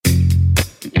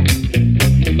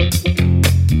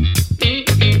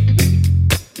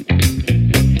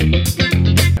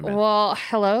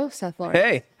Hello, Seth Lawrence.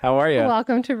 Hey, how are you?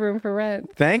 Welcome to Room for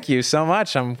Rent. Thank you so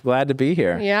much. I'm glad to be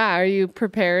here. Yeah, are you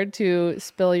prepared to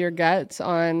spill your guts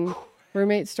on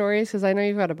roommate stories? Because I know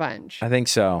you've got a bunch. I think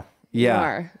so. Yeah. You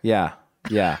are. Yeah.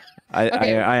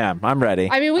 Okay. I am. I'm ready.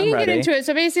 I mean, we can ready. get into it.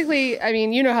 So basically, I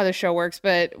mean, you know how the show works,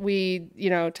 but we,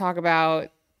 talk about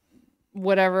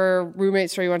whatever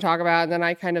roommate story you want to talk about, and then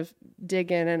I kind of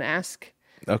dig in and ask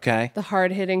Okay. the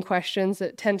hard-hitting questions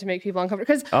that tend to make people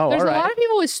uncomfortable. Because Oh, there's all a right. lot of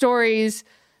people with stories.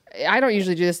 I don't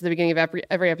usually do this at the beginning of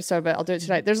every episode, but I'll do it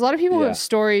tonight. There's a lot of people who have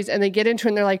stories, and they get into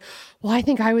it, and they're like, well, I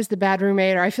think I was the bad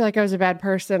roommate, or I feel like I was a bad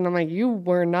person. And I'm like, you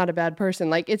were not a bad person.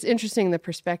 Like, it's interesting, the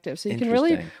perspective. So we can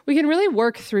really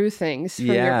work through things from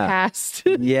your past.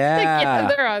 Yeah.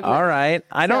 together on All this. right.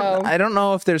 I don't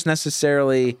know if there's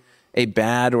necessarily a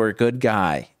bad or good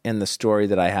guy in the story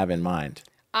that I have in mind.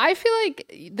 I feel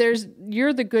like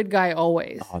you're the good guy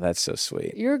always. Oh, that's so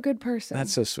sweet. You're a good person.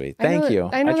 That's so sweet. Thank you.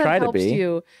 I know I try that to be. helps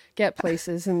you get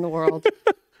places in the world,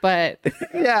 but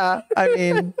Yeah. I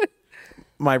mean,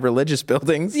 my religious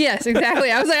buildings. yes, exactly.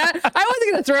 I was like, I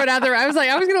wasn't going to throw it out there. I was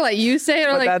going to let you say it.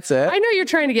 I'm But like, that's it. I know you're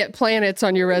trying to get planets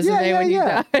on your resume when you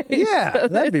die. Yeah,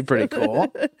 that'd be pretty cool.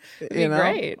 be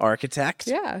great. Architect.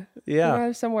 Yeah. Yeah. I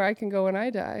have somewhere I can go when I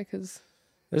die because,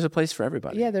 There's a place for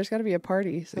everybody. yeah, there's got to be a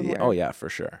party somewhere. Oh, yeah, for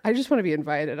sure. I just want to be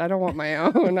invited. I don't want my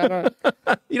own.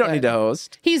 You don't need to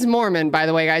host. He's Mormon, by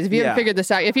the way, guys. If you haven't Yeah. figured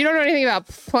this out, if you don't know anything about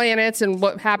planets and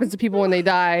what happens to people when they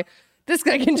die, this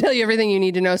guy can tell you everything you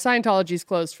need to know. Scientology's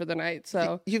closed for the night,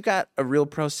 so You've got a real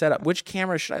pro setup. Which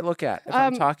camera should I look at if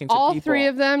I'm talking to all people? three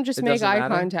of them just It make doesn't eye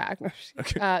matter? contact.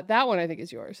 That one I think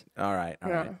is yours. All right.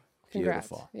 Congrats.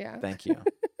 Beautiful. Yeah. Thank you.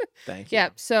 Thank you. Yeah.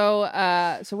 So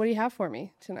what do you have for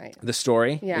me tonight? The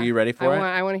story? Yeah. Are you ready for it?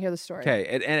 I want to hear the story. Okay.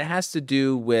 And it has to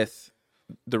do with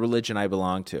the religion I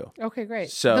belong to. Okay, great.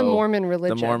 So the Mormon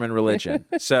religion. The Mormon religion.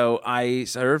 So I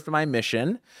served my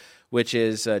mission, which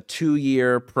is a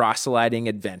 2-year proselyting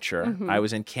adventure. I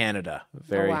was in Canada, a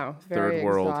very, Very third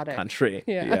world exotic. country.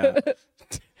 Yeah.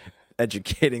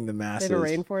 Educating the They masses. have a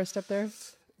rainforest up there?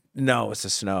 No, it's a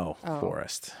snow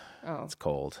forest. Oh. It's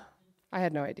cold. I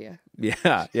had no idea.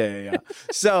 Yeah.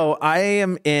 So I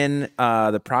am in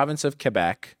the province of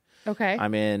Quebec. Okay.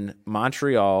 I'm in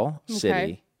Montreal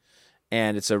City,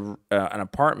 and it's an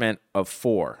apartment of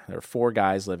 4. There are 4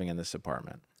 guys living in this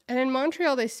apartment. And in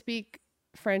Montreal, they speak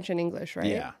French and English, right?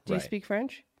 Yeah, Do you right. speak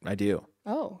French? I do.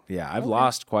 Oh. Yeah, I've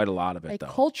lost quite a lot of it, A though.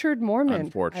 cultured Mormon.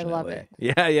 Unfortunately. I love it.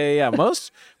 Yeah.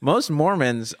 Most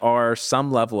Mormons are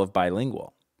some level of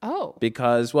bilingual. Oh.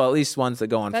 Because, well, at least ones that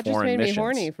go on That just foreign made missions. me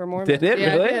horny for Mormons. Did it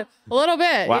Yeah, really? did. A little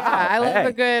bit. Wow. Yeah, I love Hey,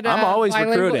 a good. I'm always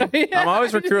bilingual- recruiting. Yeah. I'm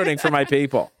always recruiting for my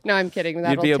people. No, I'm kidding.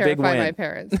 That'll be a big terrify win. my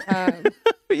parents.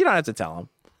 But you don't have to tell them.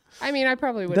 I mean, I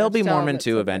probably would. They'll have be to tell Mormon them at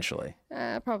too some eventually.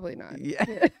 point. Probably not.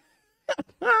 Yeah.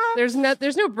 There's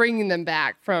no bringing them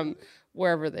back from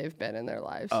wherever they've been in their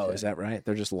lives. Oh, is that right?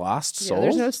 They're just lost Yeah, souls?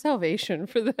 there's no salvation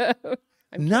for them.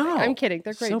 I'm kidding.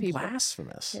 They're great so people.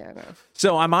 blasphemous. Yeah, no.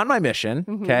 So I'm on my mission.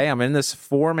 Okay, I'm in this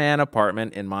 4-man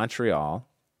apartment in Montreal,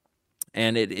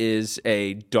 and it is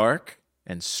a dark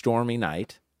and stormy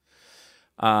night.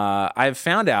 I've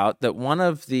found out that one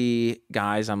of the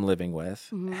guys I'm living with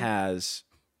has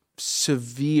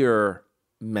severe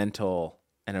mental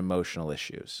and emotional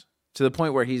issues to the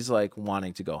point where he's like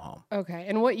wanting to go home. Okay.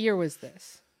 And what year was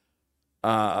this?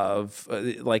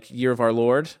 Like year of our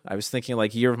Lord. I was thinking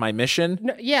like year of my mission.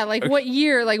 No, yeah, like what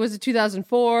year? Like was it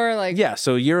 2004? Like Yeah,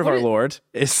 so year of What our is- Lord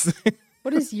is.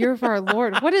 What is year of our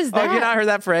Lord? What is that? Oh, have you not heard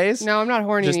that phrase? No, I'm not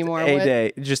horny Just anymore.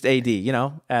 just AD,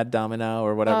 ad domino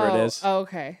or whatever it is. Oh,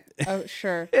 okay. Oh,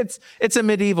 sure. It's a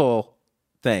medieval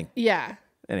thing. Yeah.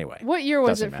 Anyway. What year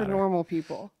was it doesn't for matter. normal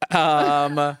people?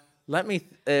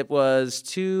 It was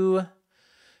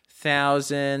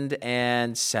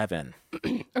 2007.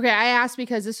 Okay, I asked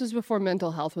because this was before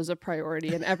mental health was a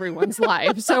priority in everyone's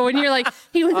life. So when you're like,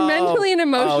 he was mentally and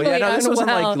emotionally this wasn't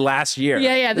unwell. like last year.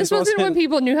 Yeah. This wasn't when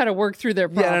people knew how to work through their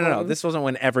problems. Yeah, no. This wasn't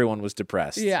when everyone was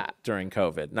depressed during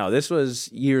COVID. No, this was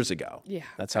years ago. Yeah.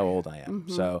 That's how old I am.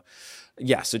 So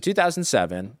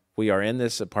 2007, we are in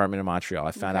this apartment in Montreal.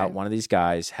 I found out one of these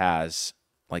guys has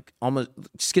like almost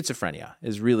schizophrenia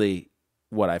is really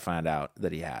what I found out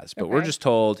that he has. But we're just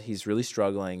told he's really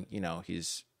struggling.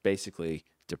 He's basically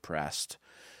depressed.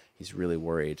 He's really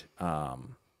worried.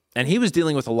 And he was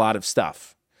dealing with a lot of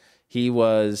stuff. He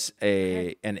was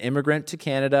an immigrant to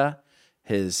Canada.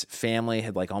 His family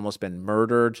had like almost been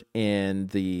murdered in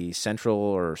the Central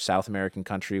or South American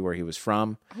country where he was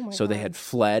from. So they had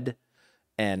fled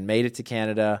and made it to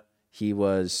Canada. He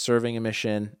was serving a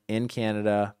mission in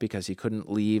Canada because he couldn't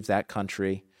leave that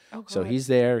country. Oh, So God. he's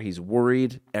there. He's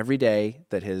worried every day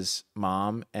that his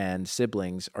mom and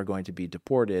siblings are going to be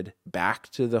deported back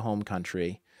to the home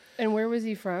country. And where was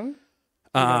he from?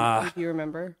 If you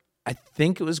remember. I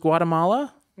think it was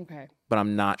Guatemala, Okay. but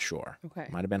I'm not sure. Okay.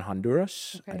 Might have been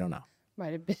Honduras. Okay. I don't know.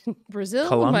 Might have been Brazil.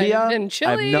 Colombia? Might have been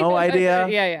Chile. I have no idea.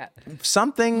 Yeah.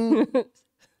 Something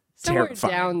Somewhere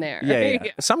terrifying. down there.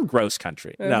 Yeah. Some gross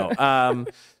country. No.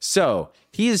 So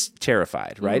he's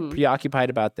terrified, right? Preoccupied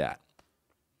about that.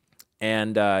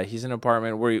 And he's in an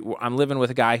apartment where I'm living with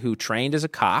a guy who trained as a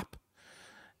cop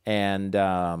and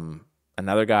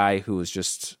another guy who was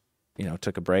just,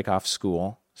 took a break off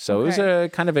school. So it was a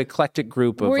kind of eclectic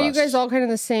group of us. Were you guys all kind of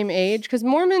the same age? Because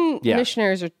Mormon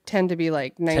missionaries tend to be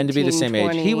like 19, tend to be the same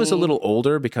 20. age. He was a little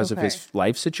older because of his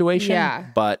life situation. Yeah.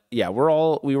 But yeah,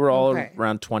 we were all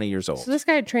around 20 years old. So this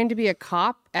guy had trained to be a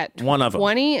cop at 20 One of them.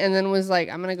 and then was like,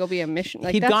 I'm going to go be a mission.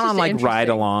 Like, He'd that's gone on just like interesting.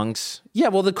 ride-alongs. Yeah,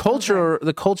 well, the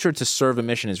culture to serve a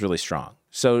mission is really strong.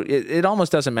 So it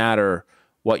almost doesn't matter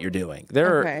what you're doing.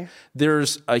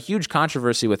 There's a huge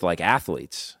controversy with like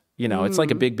athletes. It's like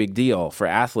a big deal for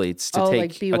athletes to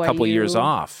take like a couple years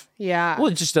off. Yeah. Well,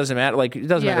 it just doesn't matter. Like, it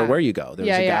doesn't matter where you go. There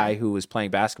was a guy who was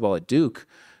playing basketball at Duke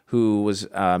who was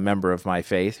a member of my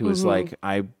faith who was like,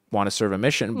 I want to serve a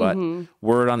mission. But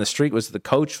word on the street was the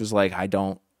coach was like,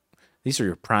 these are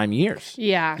your prime years.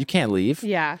 Yeah. You can't leave.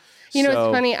 Yeah. It's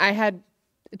funny.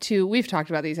 We've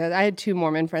talked about these. I had 2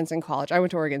 Mormon friends in college. I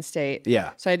went to Oregon State.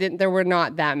 Yeah. So there were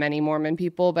not that many Mormon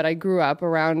people, but I grew up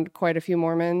around quite a few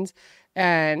Mormons.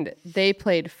 And they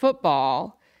played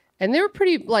football, and they were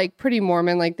pretty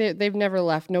Mormon. Like they've never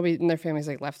left. Nobody in their families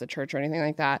left the church or anything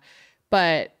like that.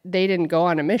 But they didn't go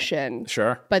on a mission.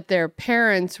 Sure. But their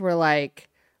parents were like,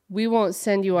 "We won't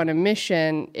send you on a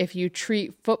mission if you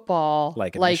treat football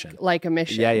like a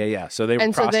mission." Yeah. So they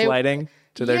were proselyting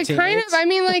to their teammates. Kind of. I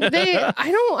mean, like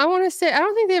I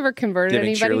don't think they ever converted Giving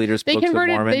anybody. cheerleaders They books of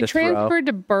converted. Mormon They to transferred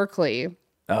to Berkeley.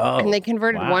 Oh, and they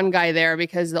converted wow. one guy there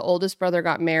because the oldest brother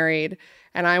got married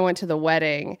and I went to the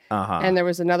wedding and there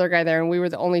was another guy there and we were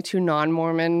the only 2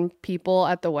 non-Mormon people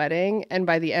at the wedding. And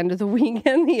by the end of the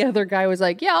weekend, the other guy was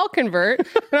like, yeah, I'll convert.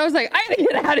 And I was like, I gotta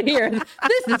get out of here.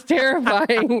 This is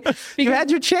terrifying. You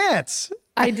had your chance.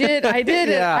 I did.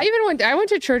 Yeah. I went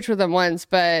to church with them once,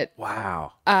 but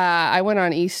wow. I went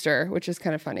on Easter, which is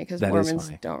kind of funny because Mormons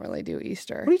funny. don't really do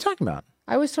Easter. What are you talking about?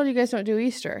 I was told you guys don't do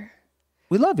Easter.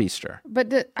 We love Easter.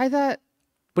 But I thought...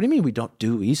 What do you mean we don't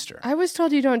do Easter? I was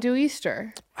told you don't do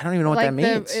Easter. I don't even know what that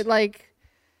means.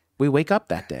 We wake up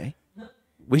that day.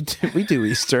 We do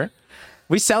Easter.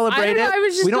 We celebrate it. I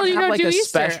was just we told don't you have don't like do a Easter.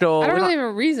 special. I don't really have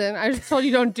a reason. I was just told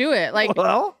you don't do it. Like,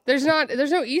 well, there's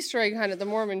no Easter egg hunt at the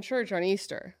Mormon church on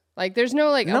Easter. Like, there's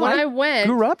no when I went,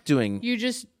 grew up doing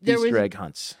Easter egg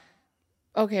hunts.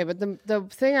 Okay, but the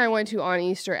thing I went to on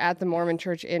Easter at the Mormon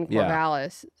church in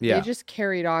Corvallis, they just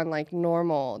carried on like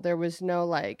normal. There was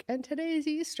no and today's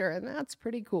Easter, and that's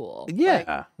pretty cool.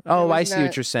 Yeah. I see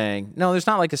what you're saying. No, there's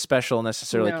not like a special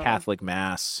necessarily Catholic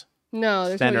mass. No,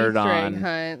 there's centered no Easter egg on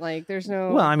hunt. Like, there's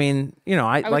no. Well, I mean,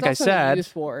 I like I said, in the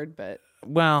youth ward, but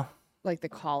like the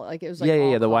call, like it was like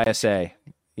the YSA,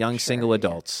 young single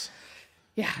adults.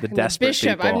 Yeah, the desperate bishop.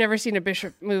 people. I've never seen a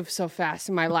bishop move so fast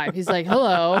in my life. He's like,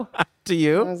 "Hello." To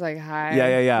you? I was like, "Hi."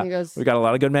 Yeah. He goes, "We got a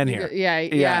lot of good men here."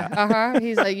 Yeah.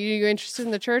 He's like, "You interested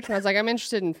in the church?" And I was like, "I'm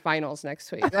interested in finals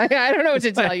next week." Like, I don't know what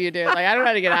to tell you, dude. Like, I don't know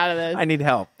how to get out of this. I need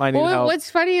help. Help. What's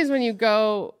funny is when you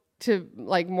go to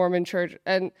like Mormon church,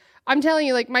 and I'm telling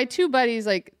you, like my 2 buddies,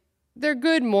 like they're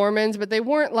good Mormons, but they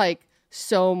weren't like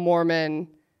so Mormon.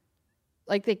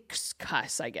 Like they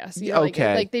cuss, I guess.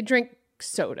 Okay. Like they drink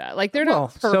soda. Like they're not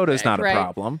perfect, soda's not right? a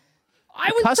problem.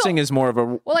 Cussing is more of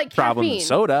a problem than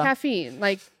soda. Caffeine.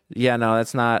 Yeah, no,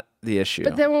 that's not the issue.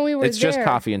 But then when we were it's just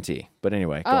coffee and tea. But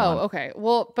anyway, go on. Okay.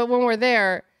 Well, but when we're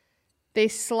there, they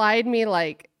slide me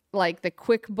like the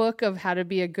quick book of how to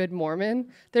be a good Mormon.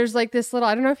 There's like this little,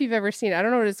 I don't know if you've ever seen it. I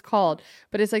don't know what it's called,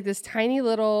 but it's like this tiny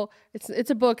little, it's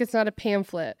a book. It's not a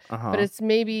pamphlet, but it's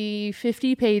maybe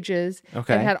 50 pages.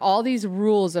 Okay. And it had all these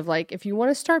rules of like, if you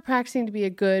want to start practicing to be a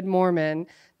good Mormon,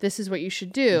 this is what you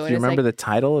should do. Do you remember the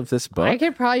title of this book? I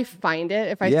could probably find it.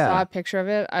 If I saw a picture of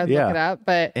it, I'd look it up.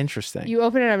 But interesting. You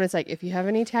open it up and it's like, if you have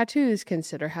any tattoos,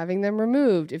 consider having them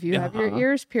removed. If you have your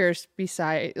ears pierced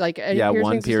beside,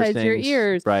 piercings besides your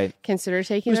ears, consider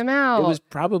taking them out. It was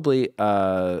probably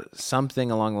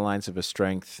something along the lines of a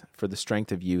For the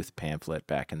Strength of Youth pamphlet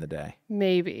back in the day.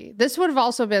 Maybe. This would have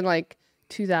also been like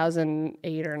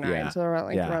 2008 or 9, so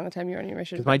around the time you were on your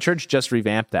mission. My church just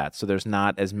revamped that, so there's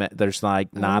not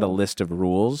not a list of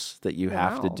rules that you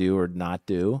have to do or not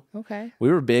do. Okay. We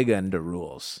were big into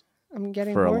rules. I'm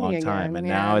getting for a horny long again. time, and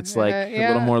Yeah. now it's like a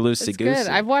little more loosey It's goosey. good.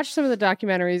 I've watched some of the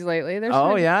documentaries lately.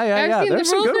 I've yeah. seen There's the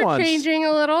some rules good are ones. changing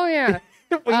a little. Yeah.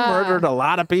 We murdered a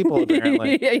lot of people,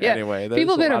 apparently. Yeah. Anyway,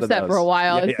 people have been upset for a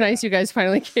while. Yeah, it's nice you guys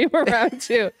finally came around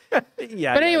too.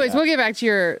 Yeah. But anyways, we'll get back to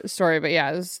your story. But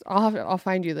yeah, I'll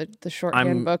find you the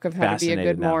shorthand book of how to be a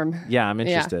good Mormon. Yeah, I'm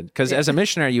interested because as a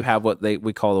missionary, you have what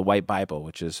we call the White Bible,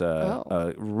 which is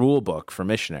a rule book for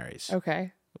missionaries.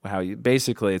 Okay. How you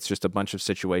basically it's just a bunch of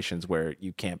situations where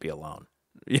you can't be alone.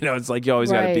 It's like you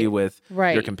always got to be with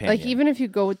your companion. Like even if you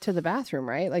go to the bathroom,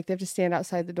 right? Like they have to stand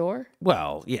outside the door.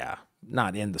 Well, yeah.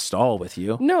 Not in the stall with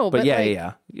you. No, but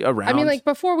yeah. Around. I mean, like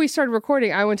before we started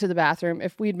recording, I went to the bathroom.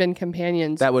 If we'd been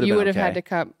companions, you would have had to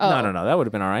come. Oh. No. That would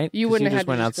have been all right. You wouldn't have just had to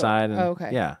went outside. And,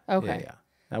 okay. Yeah. Okay. Yeah.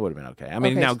 That would have been okay. I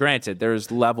mean, now granted, there's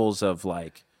levels of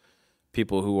like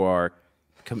people who are,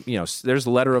 there's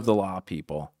letter of the law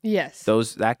people. Yes.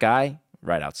 That guy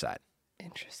right outside.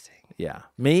 Interesting. Yeah.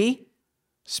 Me,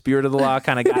 spirit of the law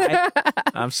kind of guy.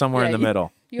 I'm somewhere in the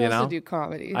middle. You also do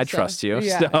comedy. I trust you.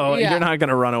 So you're not going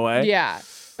to run away. Yeah.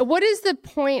 What is the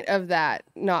point of that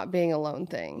not being alone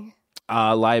thing?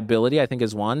 Liability, I think,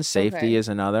 is one. Safety is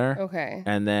another. Okay.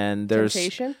 And then there's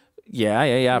temptation.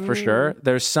 Yeah, for sure.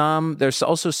 There's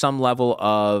also some level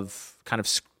of kind of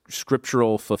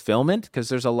scriptural fulfillment because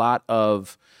there's a lot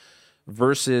of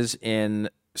verses in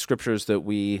scriptures that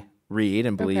we read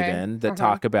and believe in that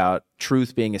talk about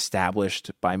truth being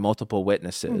established by multiple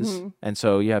witnesses. And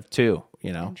so you have two,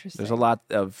 there's a lot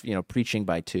of, preaching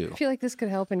by two. I feel like this could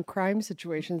help in crime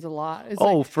situations a lot.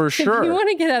 It's for sure. If you want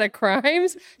to get out of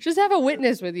crimes, just have a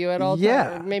witness with you at all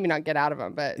times. Maybe not get out of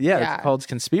them, but it's called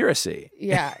conspiracy.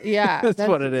 Yeah. That's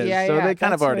what it is. So they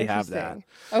kind of already have that.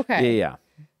 Okay. Yeah.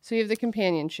 So you have the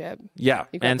companionship. Yeah.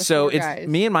 And so it's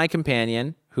me and my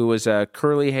companion, who was a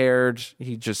curly-haired,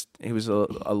 he was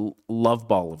a love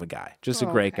ball of a guy, just a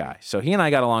great guy. So he and I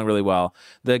got along really well.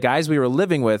 The guys we were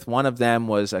living with, one of them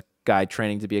was a guy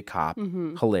training to be a cop,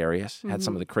 hilarious, had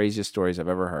some of the craziest stories I've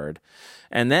ever heard.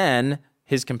 And then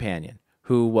his companion,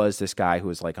 who was this guy who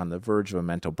was like on the verge of a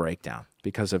mental breakdown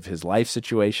because of his life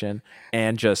situation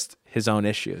and just his own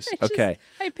issues.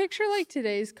 I picture like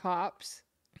today's cops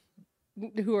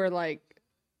who are like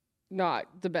not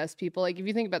the best people. Like if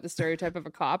you think about the stereotype of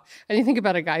a cop and you think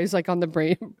about a guy who's like on the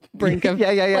brink of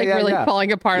really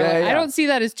falling apart. I don't see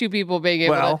that as two people being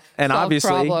able to and solve obviously,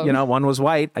 problems. One was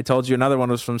white. I told you another one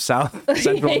was from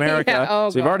Central America.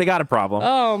 So we've already got a problem.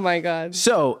 Oh my God.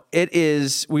 So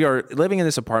we are living in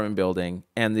this apartment building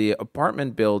and the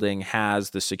apartment building has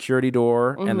the security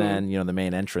door and then, the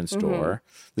main entrance door.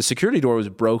 The security door was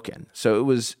broken. So it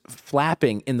was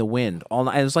flapping in the wind all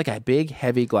night. It was like a big,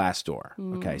 heavy glass door.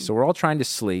 Okay. So we're all trying to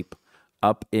sleep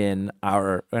up and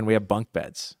we have bunk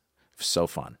beds. So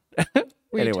fun.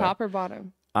 Were you top or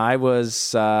bottom? I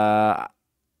was top.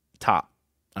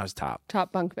 I was top.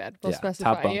 Top bunk bed. We'll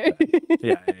specify. Top bunk bed.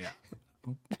 Yeah.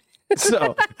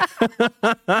 So,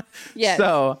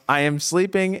 so I am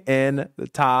sleeping in the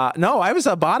top. No, I was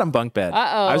a bottom bunk bed.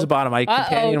 I was a bottom. My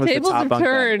companion was the top bunk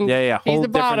bed. Yeah. Whole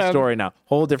different story now.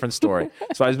 Whole different story.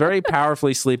 So I was very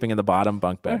powerfully sleeping in the bottom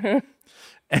bunk bed.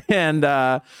 And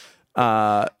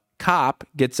cop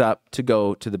gets up to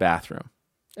go to the bathroom.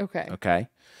 Okay.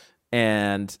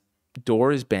 And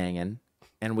door is banging,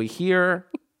 and we hear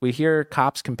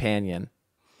cop's companion,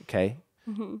 kind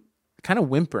of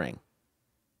whimpering.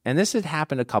 And this had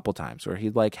happened a couple times where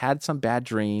he'd like had some bad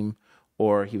dream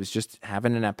or he was just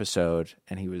having an episode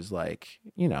and he was like,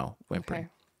 whimpering.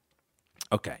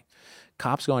 Okay.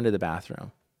 Cop's going to the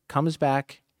bathroom, comes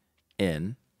back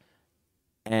in,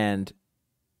 and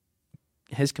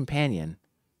his companion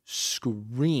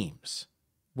screams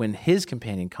when his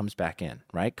companion comes back in,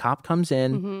 right? Cop comes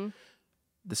in,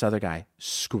 this other guy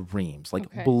screams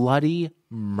like bloody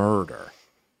murder.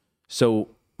 So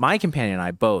my companion and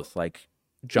I both like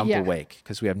jump awake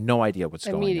because we have no idea what's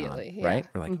going on, right?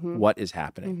 We're like, what is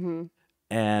happening?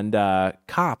 And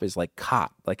cop is like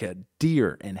a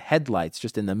deer in headlights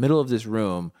just in the middle of this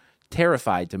room,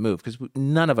 terrified to move because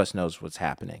none of us knows what's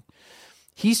happening.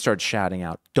 He starts shouting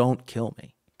out, "Don't kill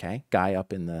me." Okay. Guy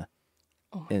up in the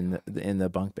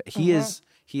bunk bed. He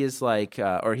is like,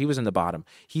 or he was in the bottom.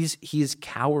 He is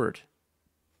cowered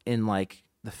in like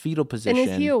the fetal position.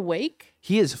 And is he awake?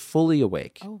 He is fully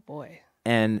awake. Oh boy.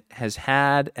 And has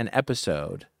had an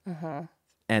episode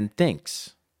and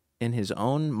thinks in his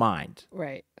own mind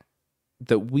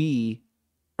that we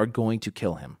are going to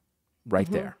kill him right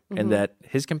there. And that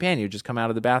his companion who just come out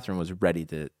of the bathroom was ready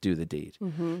to do the deed.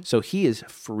 So he is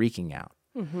freaking out.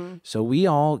 So we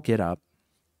all get up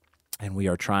and we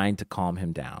are trying to calm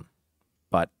him down.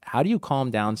 But how do you calm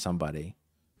down somebody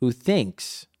who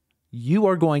thinks You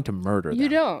are going to murder them. You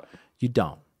don't. You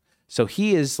don't. So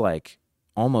he is like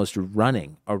almost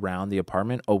running around the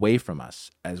apartment away from us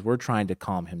as we're trying to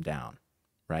calm him down,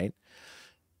 right?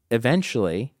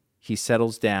 Eventually, he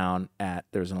settles down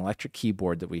there's an electric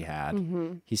keyboard that we had.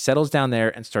 Mm-hmm. He settles down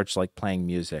there and starts like playing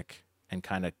music and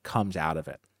kind of comes out of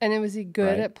it. And was he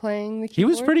good at playing the keyboard? He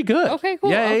was pretty good. Okay,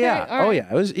 cool. Yeah. All right. Oh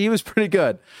yeah, he was pretty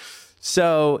good.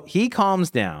 So he calms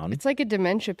down. It's like a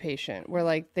dementia patient where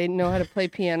like they know how to play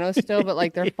piano still, but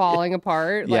like they're falling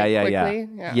apart quickly.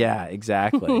 Yeah,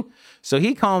 exactly. So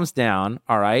he calms down.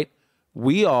 All right.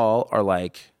 We all are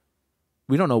like,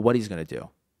 we don't know what he's going to do.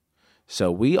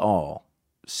 So we all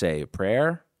say a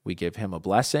prayer. We give him a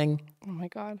blessing. Oh my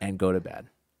God. And go to bed.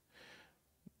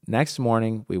 Next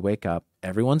morning, we wake up.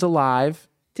 Everyone's alive.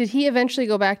 Did he eventually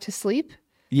go back to sleep?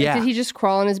 Yeah. Like, did he just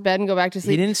crawl in his bed and go back to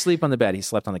sleep? He didn't sleep on the bed. He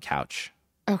slept on the couch.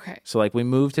 Okay. So like we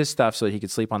moved his stuff so that he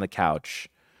could sleep on the couch.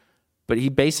 But he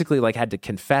basically like had to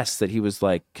confess that he was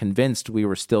like convinced we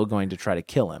were still going to try to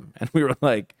kill him. And we were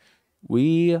like,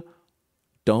 we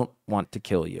don't want to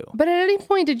kill you. But at any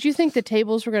point, did you think the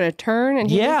tables were going to turn?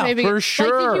 And he was maybe, for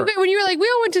sure. Like, when you were like,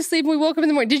 we all went to sleep and we woke up in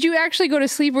the morning, did you actually go to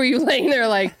sleep? Or were you laying there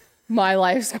like, my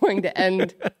life's going to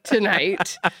end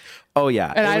tonight? Oh,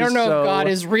 yeah. And I don't know if God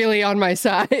is really on my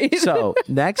side. So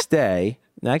next day,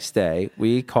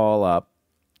 we call up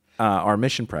our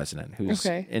mission president who's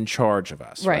in charge of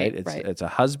us, right? It's a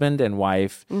husband and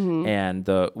wife, and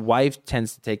the wife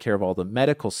tends to take care of all the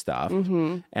medical stuff,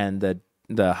 and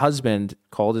the husband,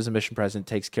 called as a mission president,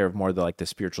 takes care of more of the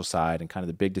spiritual side and kind of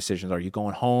the big decisions. Are you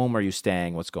going home? Are you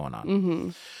staying? What's going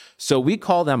on? So we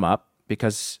call them up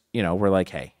because, we're like,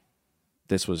 hey,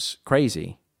 this was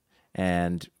crazy.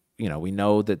 And, we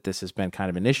know that this has been kind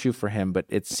of an issue for him, but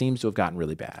it seems to have gotten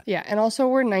really bad. Yeah. And also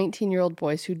we're 19-year-old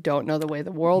boys who don't know the way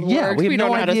the world works. We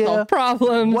don't know how to solve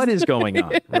problems. What is going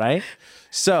on, right?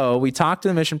 So we talked to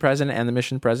the mission president and the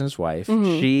mission president's wife.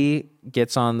 She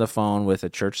gets on the phone with a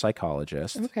church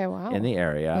psychologist in the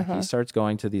area. He starts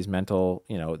going to these mental,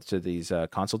 to these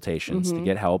consultations to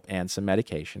get help and some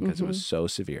medication because it was so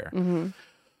severe.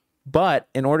 But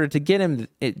in order to get him,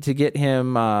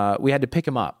 we had to pick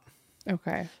him up.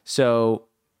 Okay. So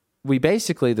we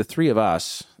basically, the three of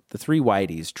us, the three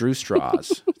whiteys, drew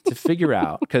straws to figure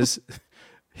out, because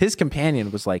his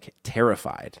companion was like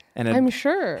terrified and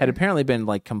had apparently been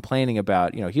like complaining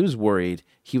about, he was worried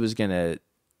he was going to,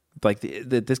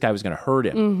 this guy was going to hurt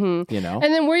him, And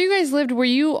then where you guys lived, were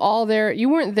you all there? You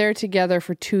weren't there together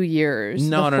for 2 years.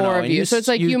 No. Of you. So it's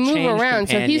like you move around.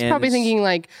 So he's probably thinking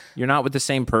like, you're not with the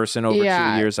same person over 2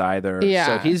 years either. Yeah.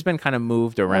 So he's been kind of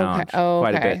moved around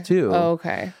quite a bit too.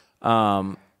 Okay.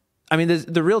 I mean,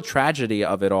 the real tragedy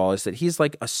of it all is that he's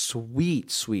like a sweet,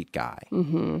 sweet guy.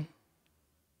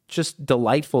 Just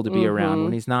delightful to be around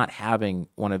when he's not having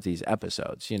one of these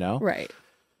episodes, Right.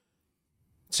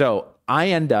 So I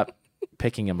end up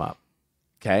picking him up,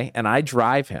 okay? And I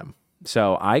drive him.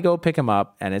 So I go pick him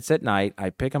up, and it's at night. I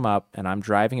pick him up, and I'm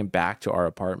driving him back to our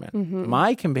apartment.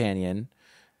 My companion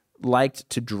liked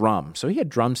to drum. So he had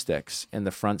drumsticks in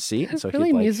the front seat. That's so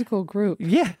really musical group.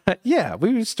 Yeah.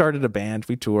 We started a band.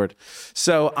 We toured.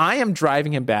 So I am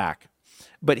driving him back,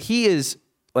 but he is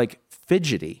like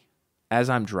fidgety as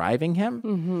I'm driving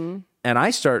him. And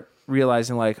I start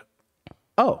realizing like,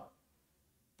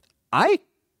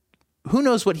 who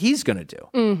knows what he's going to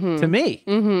do to me,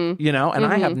 and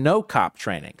I have no cop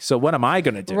training. So what am I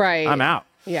going to do? Right. I'm out.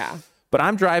 Yeah. But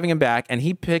I'm driving him back, and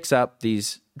he picks up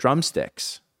these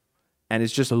drumsticks and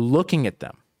is just looking at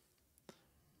them.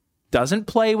 Doesn't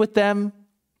play with them.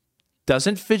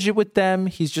 Doesn't fidget with them.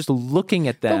 He's just looking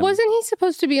at them. But wasn't he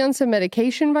supposed to be on some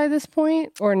medication by this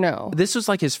point, or no? This was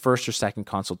like his first or second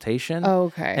consultation. Oh,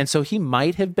 okay. And so he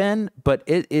might have been, but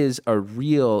it is a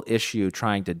real issue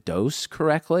trying to dose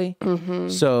correctly.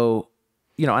 So,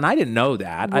 and I didn't know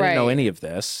that. I didn't know any of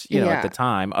this, at the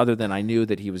time, other than I knew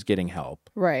that he was getting help.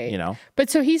 Right.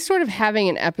 But so he's sort of having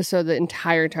an episode the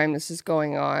entire time this is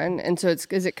going on. And so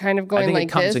is it kind of going I think like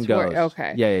it comes this? and goes.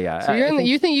 Okay. Yeah. So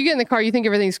you think you get in the car, you think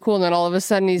everything's cool, and then all of a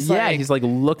sudden he's he's like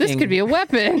looking. This could be a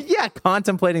weapon.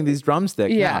 Contemplating these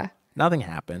drumsticks. Yeah. No, nothing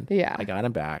happened. Yeah. I got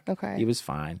him back. Okay. He was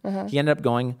fine. He ended up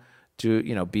going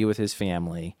to, be with his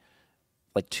family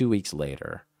like 2 weeks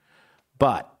later.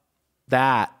 But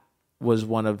that was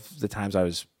one of the times I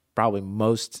was probably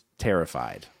most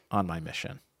terrified on my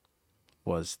mission,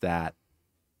 was that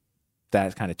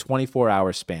kind of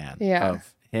 24-hour span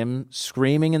of him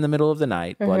screaming in the middle of the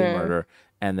night, bloody murder,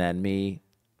 and then me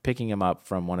picking him up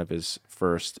from one of his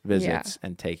first visits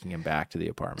and taking him back to the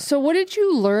apartment. So what did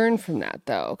you learn from that,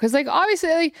 though? Because,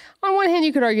 obviously, on one hand,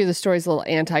 you could argue the story's a little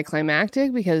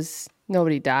anticlimactic because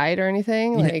nobody died or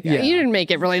anything. Like Yeah. you didn't make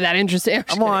it really that interesting.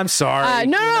 Well, I'm sorry.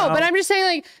 No, but I'm just saying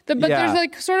like there's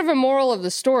like sort of a moral of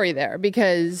the story there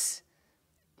because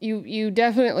you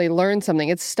definitely learned something.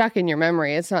 It's stuck in your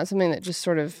memory. It's not something that just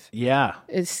sort of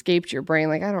escaped your brain.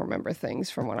 Like I don't remember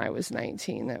things from when I was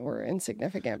 19 that were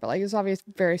insignificant, but like it's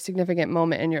obviously a very significant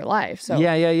moment in your life. So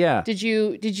yeah. Did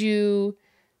you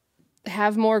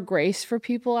have more grace for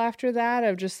people after that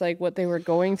of just like what they were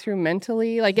going through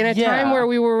mentally, like in a time where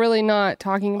we were really not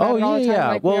talking about it all the time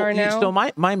like we are now? So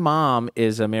my mom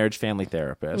is a marriage family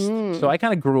therapist. So I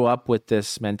kind of grew up with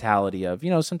this mentality of,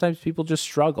 sometimes people just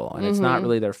struggle and it's not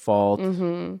really their fault.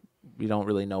 We don't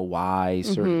really know why.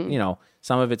 Certain,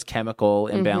 some of it's chemical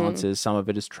imbalances, some of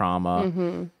it is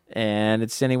trauma, and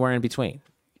it's anywhere in between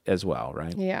as well,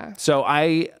 right? Yeah. So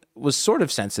I was sort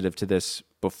of sensitive to this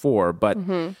before, but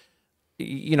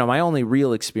my only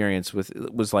real experience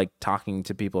was like talking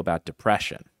to people about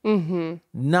depression.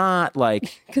 Not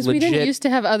like because we didn't used to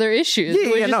have other issues.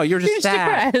 You're just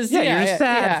sad. Depressed. You're just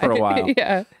sad for a while.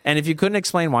 Yeah. And if you couldn't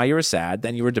explain why you were sad,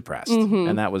 then you were depressed,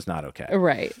 and that was not okay.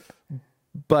 Right.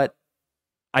 But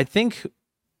I think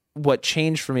what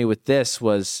changed for me with this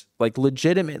was like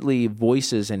legitimately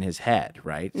voices in his head,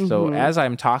 right? So as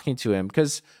I'm talking to him,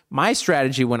 because my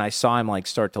strategy when I saw him like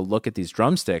start to look at these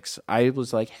drumsticks, I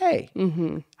was like, hey,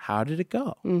 how did it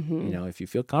go? If you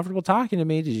feel comfortable talking to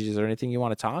me, is there anything you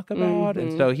want to talk about?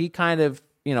 And so he kind of,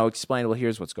 explained, well,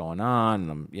 here's what's going on.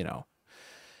 And,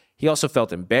 he also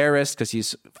felt embarrassed because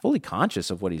he's fully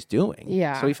conscious of what he's doing.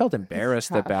 Yeah. So he felt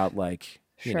embarrassed about like,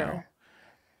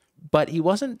 but it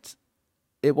wasn't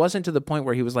to the point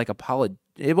where he was like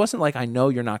it wasn't like, I know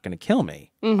you're not going to kill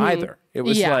me either. It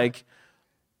was like,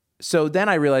 so then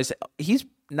I realized he's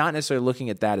not necessarily looking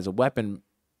at that as a weapon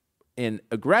in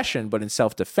aggression, but in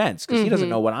self-defense because he doesn't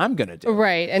know what I'm going to do.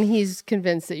 Right. And he's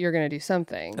convinced that you're going to do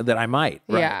something. That I might.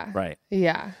 Right, yeah. Right.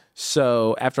 Yeah.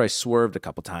 So after I swerved a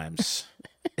couple times.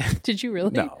 Did you really?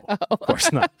 No, of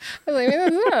course not. I was like,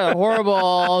 that's a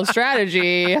horrible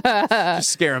strategy.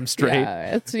 Just scare him straight.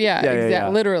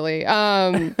 Literally.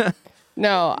 So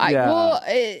no,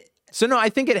 I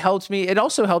think it helped me. It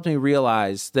also helped me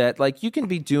realize that like you can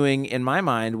be doing, in my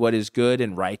mind, what is good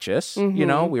and righteous. We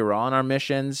were all on our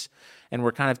missions and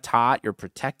we're kind of taught you're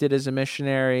protected as a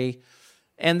missionary.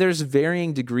 And there's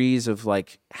varying degrees of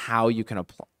like how you can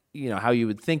apply, how you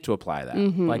would think to apply that.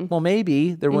 Like, well,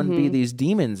 maybe there wouldn't be these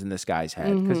demons in this guy's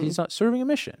head because he's not serving a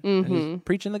mission and he's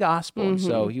preaching the gospel. And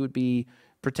so he would be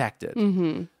protected.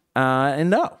 And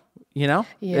no,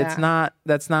 it's not,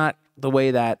 that's not the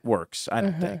way that works, I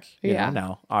don't think.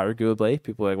 Now, arguably,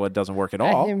 people are like, well, it doesn't work at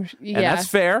all. And that's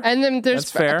fair. And then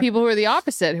there's people who are the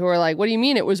opposite, who are like, what do you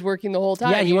mean it was working the whole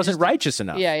time? Yeah, he wasn't righteous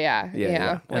enough. Yeah.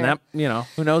 And that,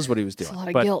 who knows what he was doing. There's a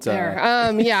lot of guilt there.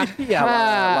 A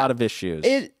lot of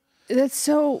issues. That's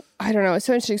so, I don't know. It's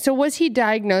so interesting. So was he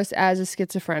diagnosed as a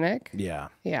schizophrenic? Yeah.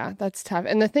 Yeah, that's tough.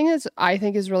 And the thing is, I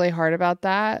think is really hard about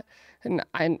that, and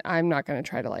I'm not going to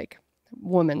try to like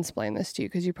woman-splain this to you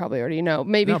because you probably already know.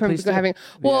 Maybe from having,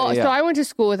 so I went to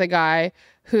school with a guy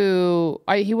who,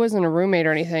 he wasn't a roommate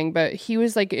or anything, but he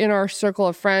was like in our circle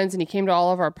of friends and he came to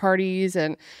all of our parties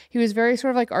and he was very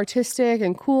sort of like artistic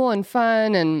and cool and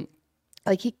fun and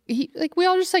like he like we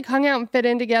all just like hung out and fit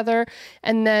in together.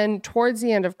 And then towards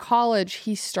the end of college,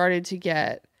 he started to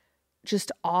get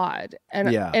just odd. And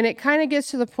it kind of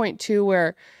gets to the point too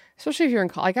where, especially if you're in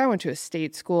college, like I went to a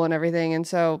state school and everything. And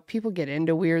so people get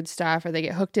into weird stuff or they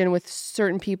get hooked in with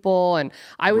certain people. And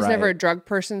I was never a drug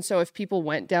person. So if people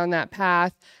went down that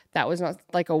path, that was not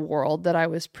like a world that I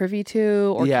was privy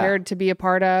to or cared to be a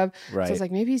part of. Right. So I was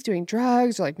like, maybe he's doing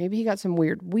drugs or like maybe he got some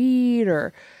weird weed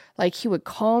or like he would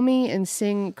call me and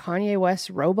sing Kanye West's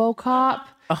RoboCop.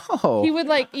 Oh. He would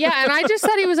like, yeah, and I just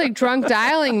thought he was like drunk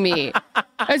dialing me.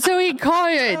 And so he'd call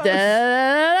me like, da, da,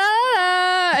 da,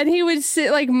 da, and he would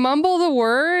sit like mumble the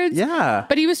words. Yeah.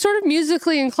 But he was sort of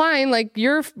musically inclined, like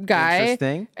your guy.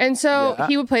 Interesting. And so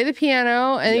he would play the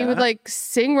piano and he would like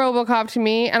sing RoboCop to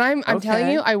me. And I'm telling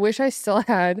you, I wish I still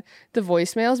had the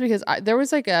voicemails because there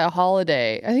was like a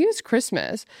holiday, I think it was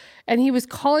Christmas. And he was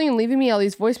calling and leaving me all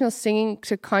these voicemails singing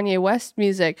to Kanye West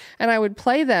music. And I would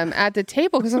play them at the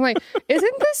table because I'm like,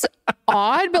 isn't this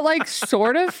odd, but like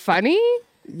sort of funny?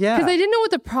 Yeah. Because I didn't know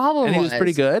what the problem was. And he was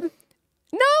pretty good?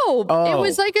 No, it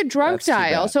was like a drunk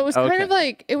dial. So it was kind of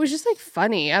like, it was just like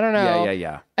funny. I don't know.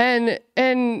 Yeah. And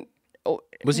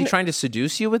was he trying to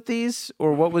seduce you with these?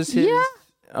 Or what was his? Yeah.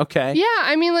 Okay. Yeah.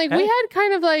 I mean, like we had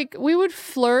kind of like, we would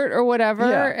flirt or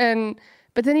whatever.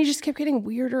 But then he just kept getting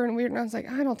weirder and weirder. And I was like,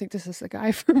 I don't think this is the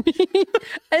guy for me.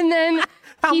 And then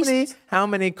how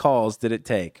many calls did it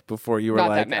take before you were not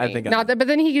like, that many. I think not that, but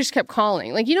then he just kept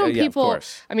calling. Like, yeah, people, of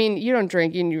course. I mean, you don't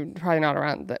drink and you're probably not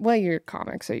around, well, you're a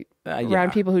comic, so around yeah.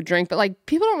 people who drink, but like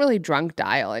people don't really drunk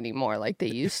dial anymore like they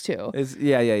used to.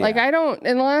 Yeah. Like I don't,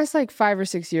 in the last like 5 or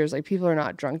 6 years, like people are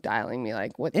not drunk dialing me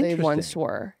like what they once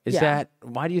were.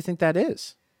 Why do you think that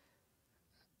is?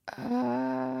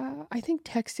 I think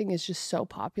texting is just so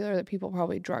popular that people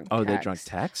probably drunk text. They drunk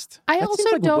text? I that also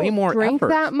like don't way more drink effort.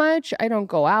 that much. I don't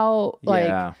go out. Like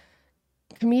yeah.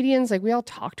 comedians, like we all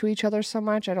talk to each other so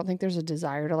much. I don't think there's a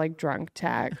desire to like drunk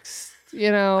text, you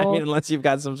know? I mean, unless you've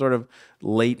got some sort of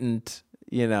latent,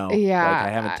 like I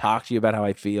haven't talked to you about how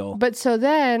I feel. But so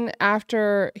then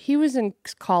after he was in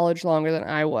college longer than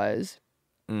I was,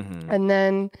 and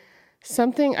then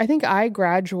I think I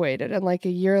graduated, and like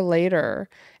a year later,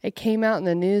 it came out in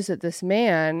the news that this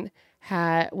man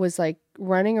was like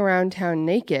running around town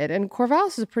naked. And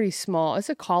Corvallis is pretty small. It's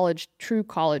a true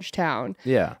college town.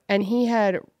 Yeah. And he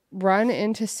had run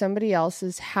into somebody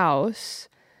else's house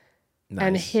Nice.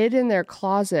 and hid in their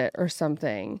closet or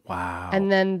something. Wow.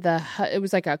 And then it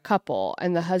was like a couple,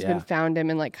 and the husband found him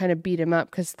and like kind of beat him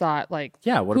up because thought like,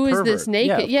 what who a is pervert. this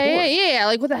naked? Yeah.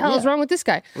 Like, what the hell is wrong with this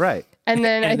guy? Right. And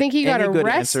then I think he got any good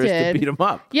answer is arrested. to beat him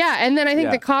up. Yeah, and then I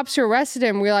think the cops who arrested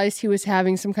him realized he was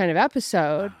having some kind of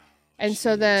episode, and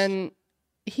so then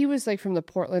he was like from the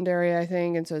Portland area, I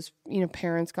think, and so his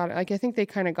parents got it. Like I think they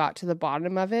kind of got to the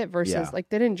bottom of it versus like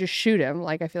they didn't just shoot him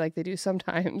like I feel like they do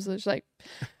sometimes. It's like,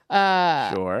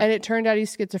 sure. And it turned out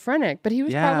he's schizophrenic, but he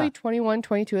was probably 21,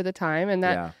 22 at the time, and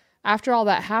that. After all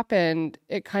that happened,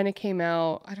 it kind of came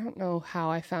out, I don't know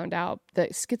how I found out,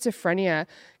 that schizophrenia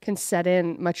can set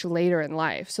in much later in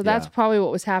life. So that's probably what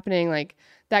was happening. Like,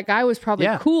 that guy was probably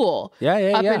cool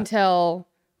up until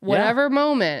whatever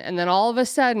moment. And then all of a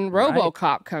sudden,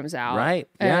 RoboCop comes out. Right,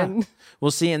 and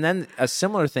Well, see, and then a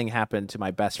similar thing happened to my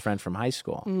best friend from high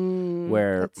school,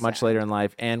 where much later in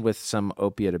life, and with some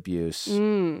opiate abuse,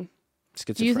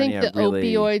 schizophrenia. Do you think the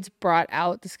opioids brought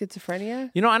out the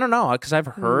schizophrenia? I don't know, because I've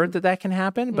heard that can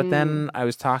happen. But then I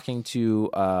was talking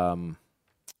to,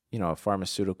 a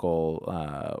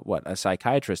pharmaceutical, a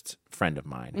psychiatrist friend of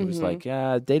mine who was like,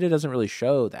 data doesn't really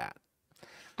show that.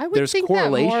 I would think that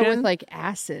more with like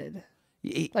acid.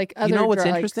 Like other what's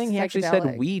drugs, interesting? He actually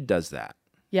said weed does that.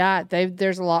 Yeah,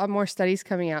 there's a lot more studies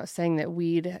coming out saying that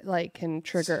weed like can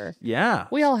trigger. Yeah,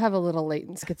 we all have a little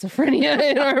latent schizophrenia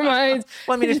in our minds.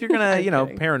 Well, I mean, if you're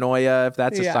gonna, paranoia, if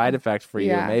that's a side effect for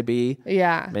you, maybe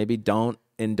don't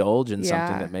indulge in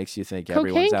something that makes you think everyone's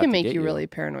out to get you. Cocaine can make you really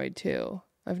paranoid too.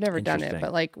 I've never done it,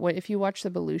 but like, if you watch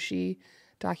the Belushi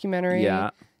documentary,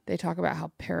 they talk about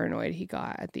how paranoid he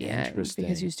got at the end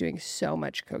because he was doing so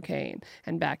much cocaine.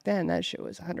 And back then, that shit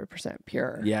was 100%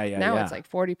 pure. Now it's like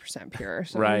 40% pure.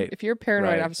 So if you're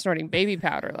paranoid after snorting baby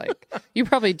powder, like you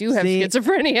probably do have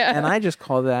schizophrenia. And I just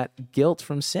call that guilt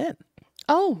from sin.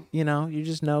 Oh. You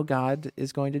just know God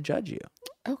is going to judge you.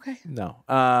 Okay. No.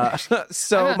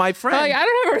 So my friend... I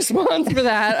don't have a response for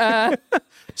that.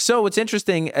 So what's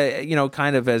interesting,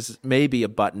 kind of as maybe a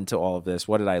button to all of this,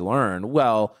 what did I learn?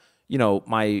 Well...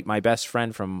 my best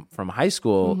friend from high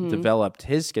school developed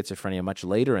his schizophrenia much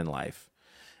later in life.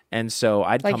 And so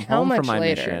I'd come home from my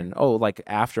mission. Oh, like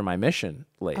after my mission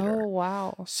later. Oh,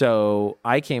 wow. So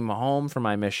I came home from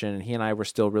my mission, and he and I were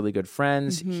still really good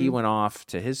friends. He went off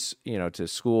to his, to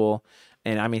school.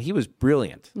 And I mean, he was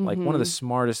brilliant, like one of the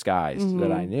smartest guys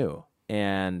that I knew,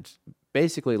 and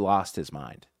basically lost his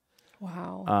mind.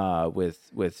 Wow.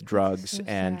 With drugs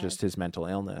and just his mental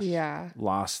illness. Yeah.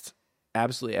 Lost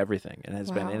absolutely everything, and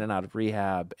has been in and out of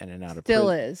rehab and in and out of still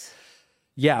prison. Is.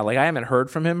 Yeah, like I haven't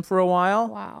heard from him for a while.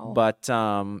 Wow. But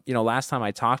last time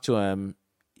I talked to him,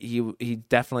 he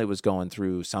definitely was going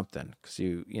through something, because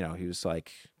he was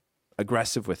like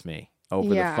aggressive with me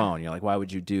over the phone. You're like, why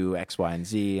would you do X, Y, and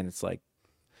Z? And it's like,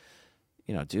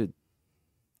 dude,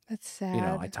 that's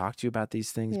sad. I talked to you about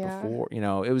these things before.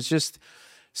 It was just,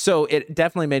 so it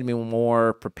definitely made me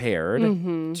more prepared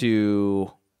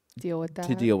to deal with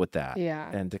that.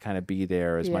 Yeah. And to kind of be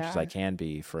there as much as I can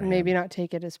be for him. Maybe not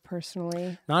take it as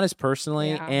personally. Not as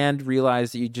personally, and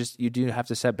realize that you do have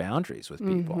to set boundaries with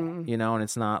people, and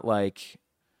it's not like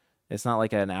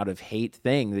an out of hate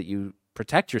thing that you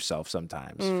protect yourself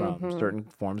sometimes from certain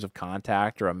forms of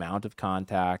contact or amount of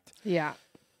contact. Yeah.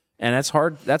 And that's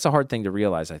hard. That's a hard thing to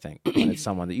realize, I think, when it's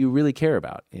someone that you really care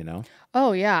about,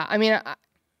 Oh, yeah. I mean,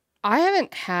 I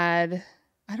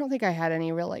don't think I had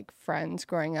any real like friends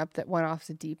growing up that went off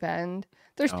the deep end.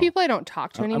 There's people I don't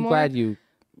talk to anymore. I'm glad you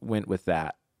went with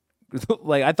that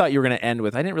like I thought you were going to end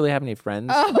with, I didn't really have any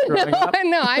friends growing up.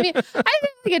 No. I mean, I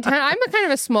think a ton. I'm a kind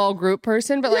of a small group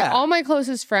person, but like all my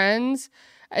closest friends,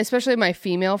 especially my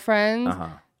female friends,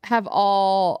 have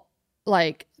all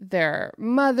like their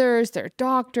mothers, their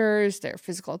doctors, their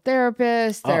physical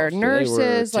therapists, their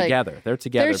nurses. They're together. They're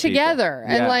together.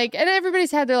 And like, and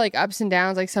everybody's had their like ups and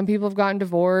downs. Like some people have gotten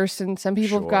divorced and some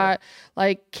people have got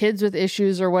like kids with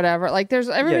issues or whatever. Like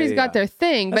everybody's got their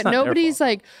thing, but nobody's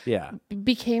like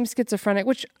became schizophrenic,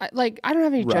 which like, I don't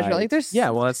have any judgment. Like there's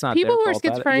that's not people who are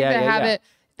schizophrenic that have it.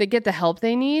 They get the help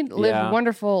they need, live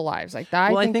wonderful lives like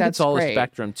that. Well, I think that's it's all great. a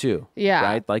spectrum too. Yeah.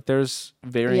 Right? Like there's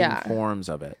varying forms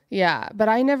of it. Yeah. But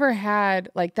I never had,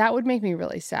 like, that would make me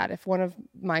really sad if one of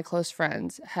my close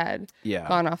friends had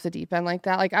gone off the deep end like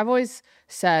that. Like I've always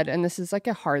said, and this is like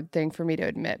a hard thing for me to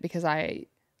admit because I,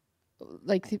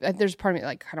 like, there's part of me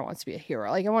like kind of wants to be a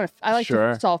hero. Like I like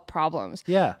to solve problems.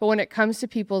 Yeah. But when it comes to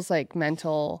people's like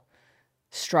mental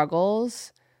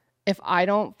struggles, if I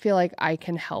don't feel like I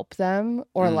can help them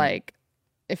or like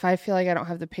if I feel like I don't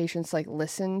have the patience to like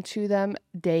listen to them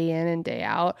day in and day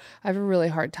out, I have a really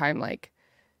hard time like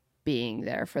being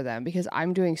there for them because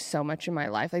I'm doing so much in my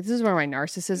life. Like this is where my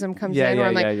narcissism comes in where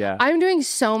I'm like, I'm doing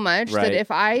so much that if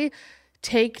I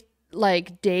take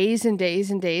like days and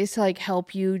days and days to like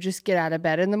help you just get out of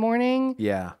bed in the morning.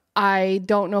 Yeah. I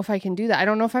don't know if I can do that. I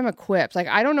don't know if I'm equipped. Like,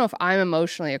 I don't know if I'm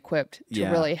emotionally equipped to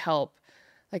really help.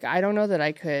 Like, I don't know that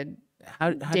I could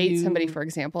date somebody, for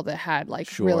example, that had like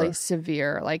really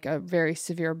severe, like a very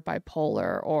severe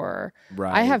bipolar or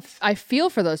I feel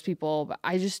for those people, but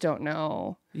I just don't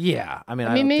know. Yeah. I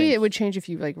mean, maybe it would change if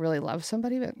you like really love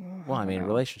somebody, but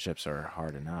relationships are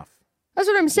hard enough. That's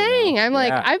what I'm saying. I'm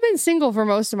like, I've been single for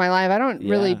most of my life. I don't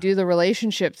really do the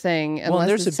relationship thing unless somebody comes along.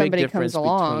 There's a big difference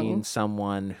between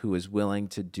someone who is willing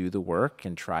to do the work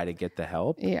and try to get the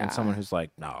help and someone who's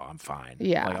like, no, I'm fine.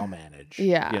 Yeah. Like, I'll manage.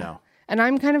 Yeah. You know? And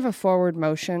I'm kind of a forward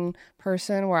motion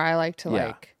person where I like to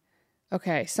like,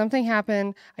 okay, something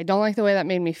happened. I don't like the way that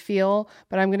made me feel,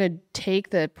 but I'm going to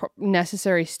take the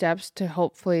necessary steps to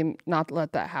hopefully not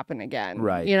let that happen again.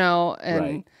 Right. You know?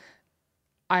 And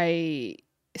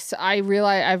I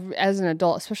realize as an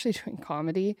adult, especially doing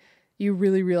comedy, you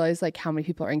really realize like how many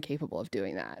people are incapable of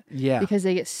doing that. Yeah. Because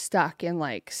they get stuck in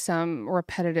like some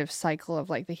repetitive cycle of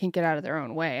like they can't get out of their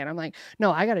own way. And I'm like,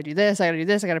 no, I got to do this. I got to do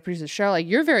this. I got to produce a show. Like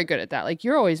you're very good at that. Like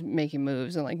you're always making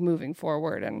moves and like moving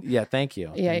forward. And thank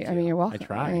you. Yeah. Thank I mean, you're welcome. I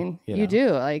try. I mean, you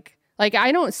do. Like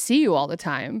I don't see you all the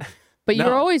time. But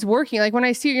you're always working. Like when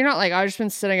I see you, you're not like, I've just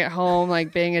been sitting at home,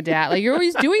 like being a dad. Like you're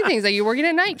always doing things. Like you're working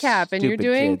at Nightcap and you're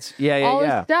doing all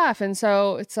this stuff. And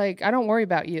so it's like, I don't worry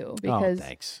about you because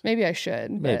maybe I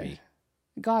should. Maybe.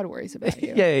 God worries about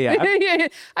you. Yeah.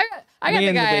 I got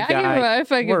the guy. I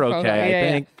fucking we're okay,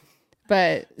 I think.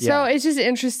 But so it's just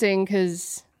interesting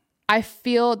because I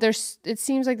feel it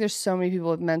seems like there's so many people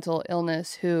with mental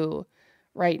illness who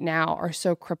right now are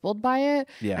so crippled by it.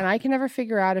 Yeah. And I can never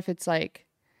figure out if it's like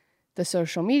the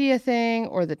social media thing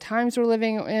or the times we're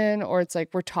living in, or it's like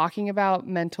we're talking about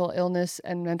mental illness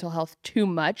and mental health too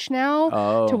much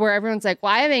now to where everyone's like,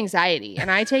 well, I have anxiety and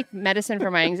I take medicine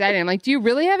for my anxiety. I'm like, do you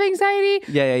really have anxiety?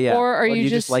 Yeah. Or are you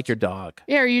just like your dog?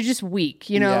 Yeah. Are you just weak?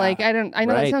 You know, like I know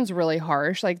that sounds really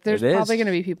harsh. Like there's probably going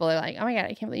to be people that are like, oh my God,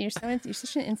 I can't believe you're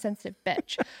such an insensitive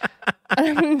bitch.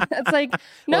 It's like,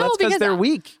 no, that's because they're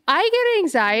weak. I get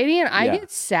anxiety and I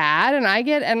get sad and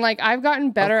I've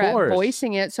gotten better at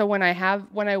voicing it. So when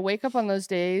I wake up on those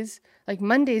days, like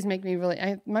Mondays make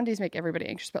everybody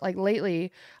anxious, but like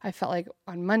lately I felt like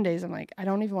on Mondays, I'm like, I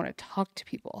don't even want to talk to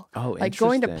people. Oh, like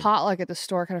going to potluck at the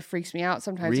store kind of freaks me out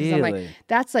sometimes. Really? I'm like,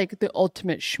 that's like the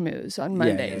ultimate schmooze on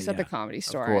Mondays at the Comedy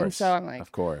Store. And so I'm like,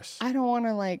 of course, I don't want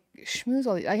to like schmooze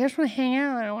all these. I just want to hang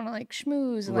out. I don't want to like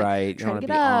schmooze and like try to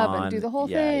get up and do the whole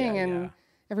thing. And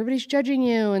everybody's judging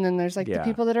you. And then there's like the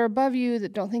people that are above you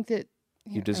that don't think that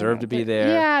you deserve to be there.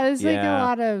 Yeah, there's like a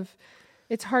lot of.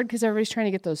 It's hard because everybody's trying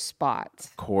to get those spots.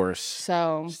 Of course.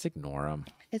 So just ignore them.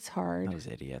 It's hard. Those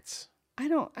idiots. I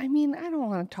don't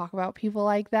want to talk about people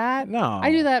like that. No.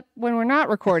 I do that when we're not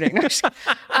recording.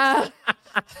 I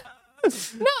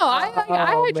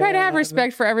try to have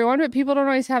respect for everyone, but people don't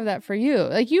always have that for you.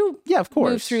 Like you of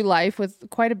course. move through life with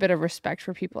quite a bit of respect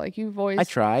for people. Like you've always I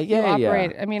try. Yeah.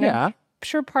 I mean, I'm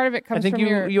sure part of it comes from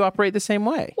you operate the same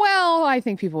way. Well, I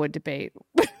think people would debate.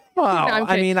 Well,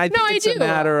 I think it's a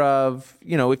matter of,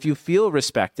 if you feel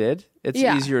respected, it's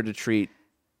easier to treat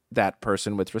that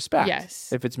person with respect.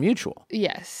 Yes. If it's mutual.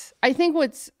 Yes. I think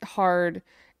what's hard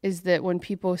is that when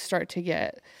people start to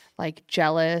get like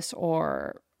jealous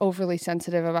or overly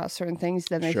sensitive about certain things,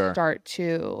 then they start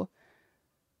to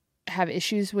have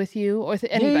issues with you or with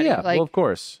anybody. Yeah. Like, Well, of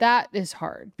course. that is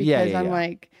hard because I'm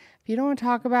like, if you don't want to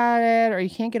talk about it or you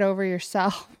can't get over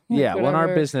yourself. Yeah. When our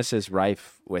business is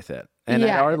rife with it. And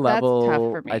at our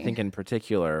level, I think in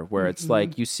particular, where it's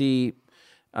like you see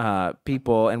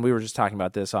people, and we were just talking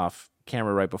about this off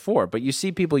camera right before, but you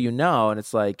see people and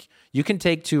it's like you can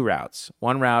take two routes.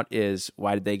 One route is,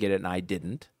 why did they get it and I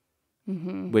didn't?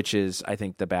 Which is, I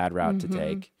think, the bad route to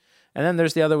take. And then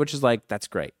there's the other, which is like, that's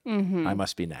great. I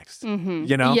must be next.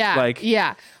 You know? Yeah. Like,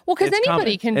 yeah. Well, because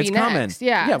anybody can be next.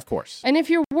 Yeah. Yeah, of course. And if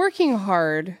you're working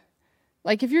hard,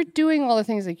 like if you're doing all the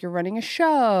things, like you're running a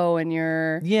show and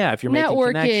you're if you're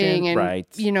networking making and right.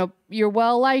 you know, you're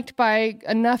well liked by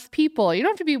enough people. You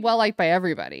don't have to be well liked by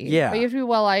everybody. Yeah. But you have to be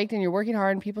well liked and you're working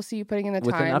hard and people see you putting in the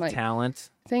with time. enough like, talent.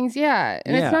 Things, And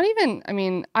it's not even, I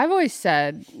mean, I've always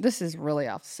said, this is really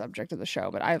off the subject of the show,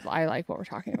 but I like what we're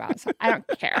talking about, so I don't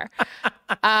care.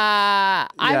 I've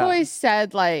always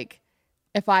said, like,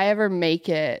 if I ever make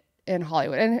it in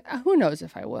Hollywood, and who knows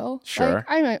if I will. Sure. Like,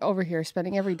 I'm over here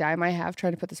spending every dime I have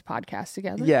trying to put this podcast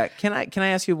together. Yeah. Can I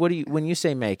ask you, when you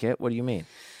say make it, what do you mean?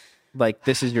 Like,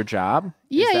 this is your job?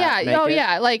 Yeah. Oh,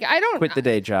 yeah. Like, I don't quit the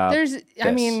day job.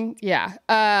 I mean, yeah.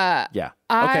 Yeah.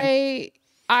 Okay.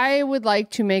 I would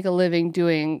like to make a living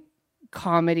doing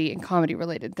comedy and comedy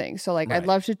related things. So like, I'd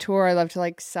love to tour. I'd love to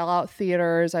like sell out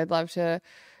theaters. I'd love to,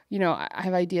 you know, I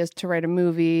have ideas to write a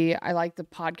movie. I like the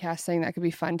podcast thing. That could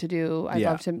be fun to do. I'd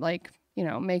love to like, you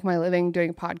know, make my living doing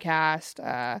a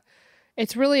podcast.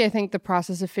 It's really, I think, the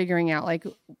process of figuring out like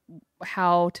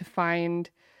how to find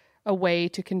a way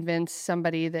to convince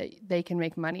somebody that they can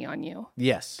make money on you.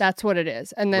 Yes. That's what it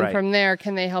is. And then from there,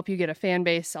 can they help you get a fan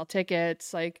base, sell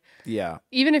tickets? Like,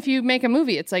 even if you make a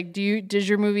movie, it's like, does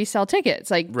your movie sell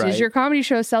tickets? Like, does your comedy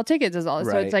show sell tickets? Does all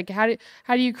this? So it's like, how do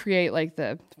you create like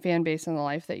the fan base and the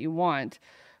life that you want?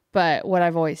 But what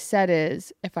I've always said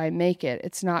is, if I make it,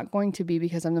 it's not going to be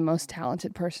because I'm the most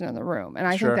talented person in the room. And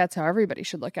I think that's how everybody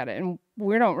should look at it. And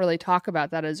we don't really talk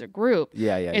about that as a group.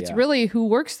 It's really who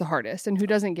works the hardest and who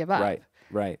doesn't give up.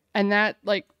 Right. And that,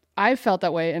 like, I've felt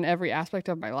that way in every aspect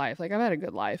of my life. Like, I've had a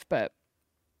good life, but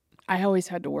I always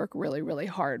had to work really, really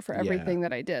hard for everything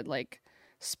that I did, like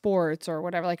sports or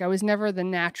whatever. Like, I was never the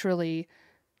naturally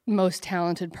most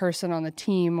talented person on the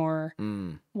team or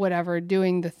whatever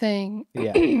doing the thing.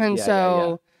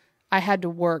 I had to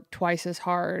work twice as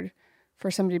hard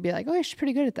for somebody to be like, oh, she's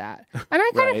pretty good at that. And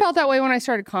I kind of felt that way when I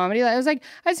started comedy. I was like,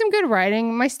 I had some good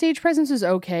writing. My stage presence was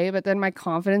okay, but then my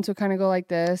confidence would kind of go like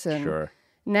this. And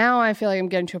now I feel like I'm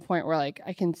getting to a point where like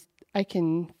I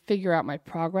can figure out my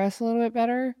progress a little bit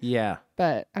better. Yeah.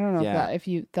 But I don't know if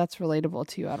that's relatable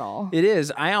to you at all. It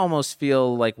is. I almost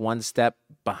feel like one step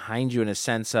behind you in a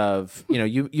sense of, you know,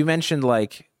 you mentioned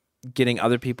like getting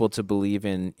other people to believe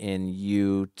in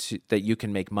you that you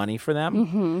can make money for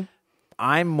them.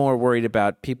 I'm more worried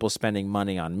about people spending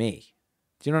money on me.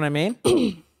 Do you know what I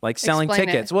mean? Like selling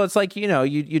tickets. Well, it's like, you know,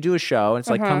 you do a show and it's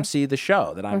like, come see the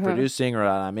show that I'm producing or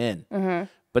that I'm in.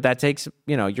 But that takes,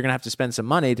 you know, you're going to have to spend some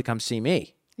money to come see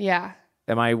me. Yeah.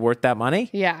 Am I worth that money?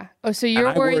 Yeah. Oh, so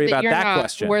you're worried that you're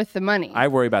not worth the money. I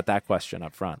worry about that question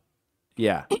up front.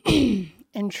 Yeah.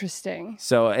 Interesting.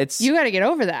 So you got to get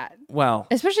over that. Well,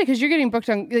 especially because you're getting booked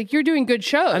on, like, you're doing good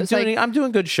shows. I'm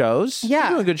doing good shows. Yeah.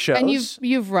 I'm doing good shows. And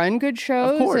you've run good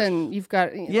shows. Of course. And you've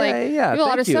got you have a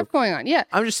lot of stuff going on. Yeah.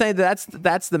 I'm just saying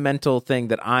that's the mental thing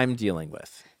that I'm dealing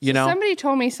with. You know? Somebody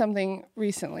told me something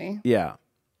recently. Yeah.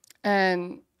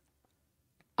 And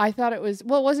I thought it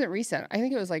wasn't recent. I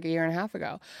think it was like a year and a half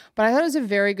ago. But I thought it was a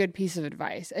very good piece of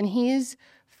advice. And he's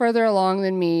further along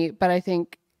than me, but I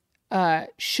think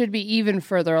should be even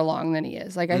further along than he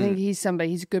is. Like, I think he's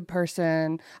a good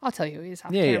person. I'll tell you who he is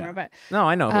off camera. But no,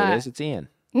 I know who it is. It's Ian.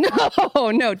 No,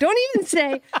 don't even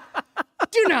say.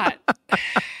 Do not.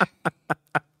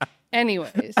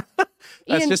 Anyways.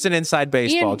 That's just an inside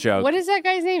baseball joke. What is that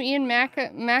guy's name? Ian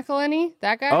McElhenney?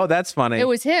 That guy? Oh, that's funny. It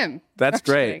was him. That's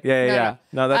great. Yeah.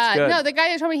 No, that's good. No, the guy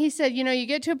that told me, he said, you know, you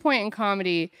get to a point in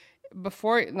comedy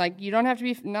before, like, you don't have to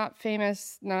be not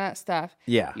famous, none of that stuff.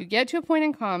 Yeah. You get to a point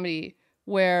in comedy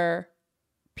where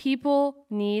people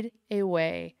need a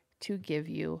way to give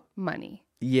you money.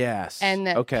 Yes. And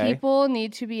that people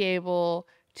need to be able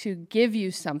to give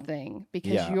you something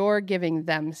because you're giving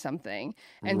them something.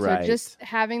 And so just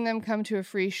having them come to a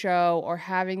free show or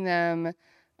having them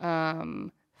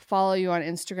follow you on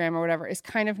Instagram or whatever is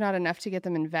kind of not enough to get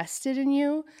them invested in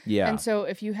you. Yeah. And so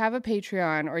if you have a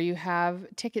Patreon or you have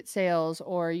ticket sales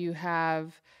or you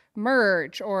have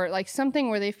merch or like something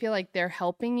where they feel like they're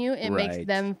helping you, it makes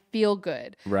them feel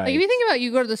good. Right. Like if you think about it,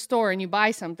 you go to the store and you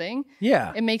buy something,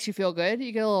 it makes you feel good.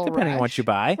 You get a little depending rush. on what you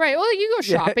buy. Right. Well, you go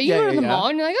shopping, you go to the mall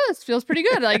and you're like, oh, this feels pretty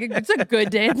good. Like it's a good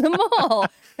day at the mall.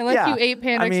 Unless you ate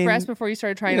Panda Express before you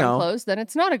started trying on clothes, then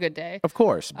it's not a good day. Of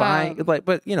course. But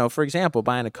for example,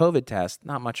 buying a COVID test,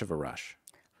 not much of a rush.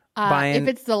 If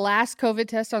it's the last COVID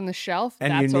test on the shelf,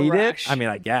 and that's you need a rush. it, I mean,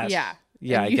 I guess.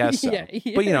 Yeah, I guess so.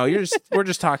 But we're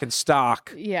just talking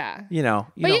stock. Yeah.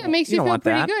 But it makes you feel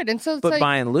pretty good. And so it's but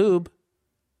buying lube,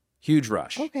 huge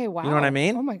rush. Okay, wow. You know what I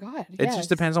mean? Oh my God. It just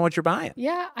depends on what you're buying.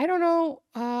 Yeah, I don't know.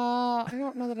 I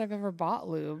don't know that I've ever bought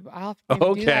lube. I'll have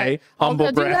to do that. Humble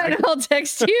I'll brag. do that and I'll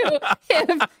text you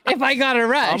if I got a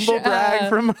rush. Humble brag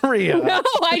from Maria. No,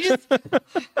 I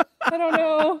don't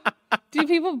know. Do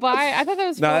people buy? I thought that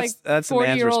was for that's a man's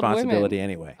 40-year-old responsibility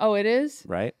women. anyway. Oh, it is?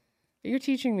 Right? You're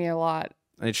teaching me a lot.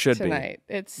 It should tonight.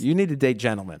 be. You need to date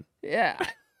gentlemen. Yeah.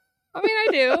 I mean, I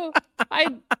do.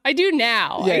 I do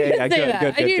now. Yeah.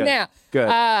 Good. I do now. Good.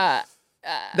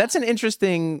 That's an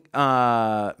interesting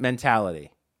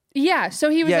mentality. Yeah. So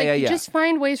he was just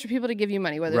find ways for people to give you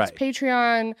money, whether it's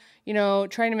Patreon,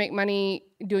 trying to make money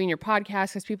doing your podcast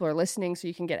because people are listening so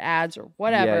you can get ads or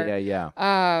whatever.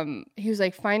 Yeah. He was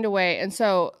like, find a way. And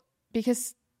so,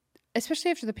 because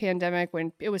especially after the pandemic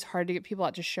when it was hard to get people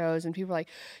out to shows and people were like,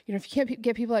 if you can't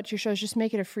get people out to your shows, just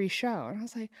make it a free show. And I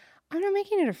was like, I'm not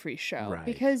making it a free show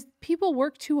because people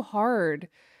work too hard.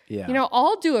 Yeah.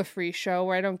 I'll do a free show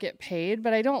where I don't get paid,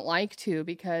 but I don't like to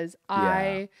because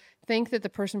I think that the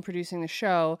person producing the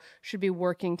show should be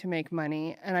working to make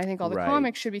money. And I think all the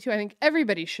comics should be too. I think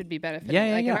everybody should be benefiting.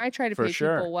 And I try to pay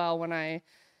people well when I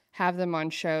have them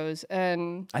on shows.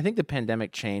 And I think the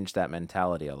pandemic changed that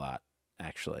mentality a lot,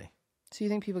 actually. So you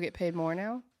think people get paid more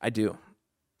now? I do.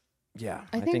 Yeah,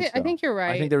 I think you're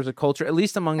right. I think there was a culture, at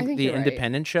least among the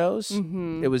independent shows.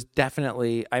 It was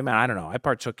definitely. I mean, I don't know. I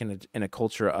partook in a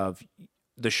culture of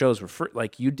the shows were free.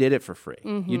 Like you did it for free.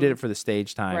 You did it for the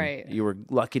stage time. Right. You were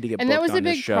lucky to get. And booked that was on a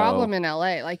big show. problem in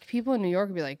LA. Like people in New York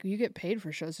would be like, "You get paid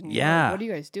for shows in New York. What are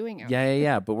you guys doing out there?"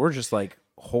 Yeah. But we're just like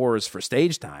whores for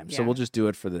stage time, so we'll just do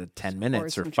it for the 10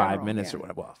 minutes or 5 minutes or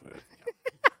whatever. Well,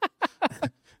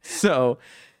 so.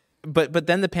 But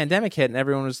then the pandemic hit and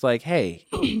everyone was like, hey,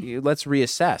 let's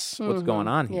reassess what's going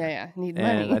on here. Yeah. Need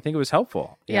money. And I think it was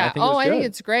helpful. Yeah. I think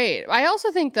it's great. I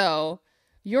also think, though,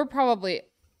 you're probably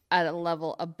at a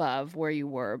level above where you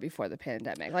were before the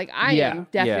pandemic. Like I am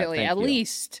definitely at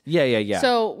least. Yeah.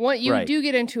 So what you do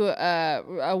get into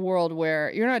a world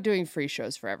where you're not doing free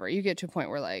shows forever. You get to a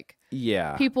point where like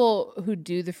people who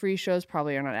do the free shows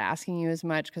probably are not asking you as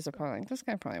much because they're probably like, this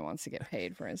guy probably wants to get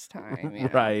paid for his time.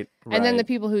 Right. And then the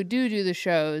people who do the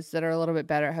shows that are a little bit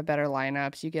better, have better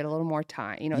lineups, you get a little more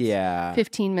time. It's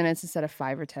 15 minutes instead of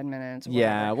 5 or 10 minutes. Or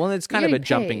yeah. Well, it's kind of a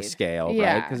jumping scale,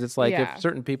 right? Because it's like if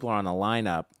certain people are on the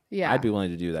lineup, I'd be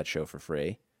willing to do that show for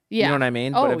free. Yeah. You know what I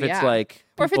mean? But if it's like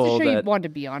or if it's a show you want to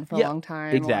be on for a long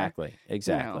time. Exactly. It's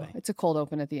a cold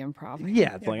open at the Improv.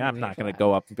 Yeah. It's like, I'm not going to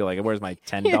go up and be like, where's my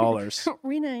 $10?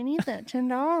 Rena, I need that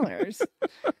 $10.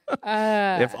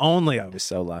 If only I was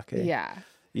so lucky. Yeah.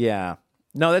 Yeah.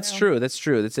 No, that's true. That's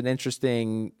true. That's an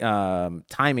interesting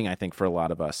timing, I think, for a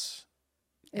lot of us.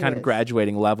 Kind of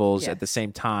graduating levels at the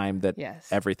same time that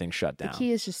everything shut down. The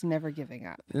key is just never giving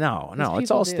up. No, it's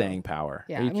all staying power.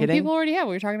 Yeah. Are you kidding? People already have.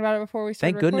 We were talking about it before we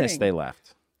started recording. Thank goodness they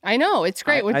left. I know. It's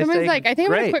great. When someone's like, I think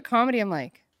I'm going to quit comedy, I'm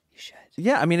like, you should.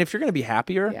 Yeah. I mean, if you're going to be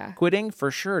happier quitting,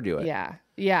 for sure do it. Yeah.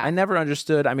 Yeah. I never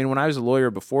understood. I mean, when I was a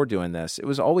lawyer before doing this, it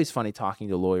was always funny talking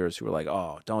to lawyers who were like,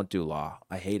 oh, don't do law.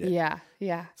 I hate it. Yeah.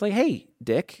 Yeah. It's like, hey,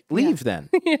 Dick, leave then.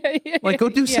 Like, go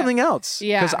do something else.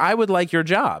 Yeah. Because I would like your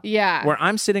job. Yeah. Where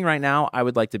I'm sitting right now, I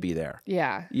would like to be there.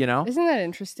 Yeah. You know? Isn't that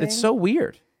interesting? It's so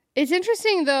weird. It's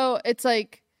interesting, though. It's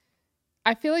like,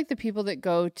 I feel like the people that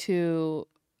go to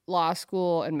law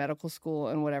school and medical school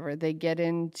and whatever, they get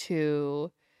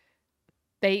into...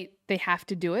 They have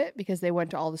to do it because they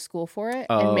went to all the school for it.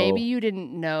 And maybe you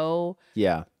didn't know.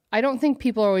 Yeah. I don't think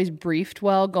people are always briefed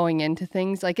well going into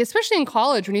things. Like, especially in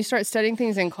college, when you start studying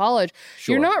things in college,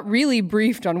 you're not really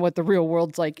briefed on what the real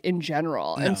world's like in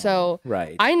general. No. And so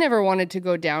I never wanted to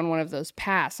go down one of those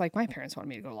paths. Like, my parents wanted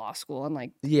me to go to law school. And like,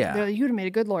 they're like, you would have made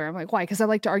a good lawyer. I'm like, why? Because I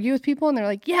like to argue with people? And they're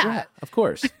like, yeah of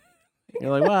course.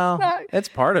 You're like, well, that's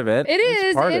part of it. It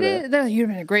is. They're like, you've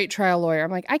been a great trial lawyer. I'm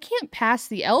like, I can't pass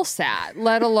the LSAT,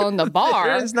 let alone the bar.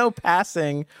 There is no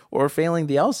passing or failing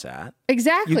the LSAT.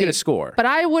 Exactly. You get a score. But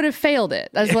I would have failed it.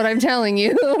 That's what I'm telling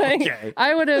you. Like, okay.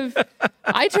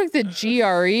 I took the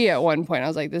GRE at one point. I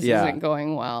was like, this isn't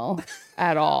going well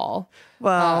at all.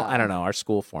 Well, I don't know. Our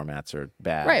school formats are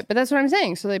bad. Right. But that's what I'm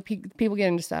saying. So people get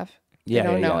into stuff. They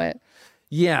don't know it.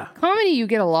 Yeah. Comedy, you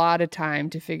get a lot of time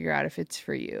to figure out if it's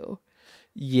for you.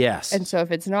 Yes. And so if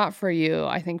it's not for you,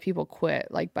 I think people quit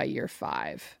like by year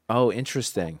 5. Oh,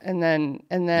 interesting. And then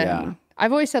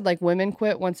I've always said like women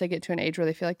quit once they get to an age where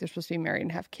they feel like they're supposed to be married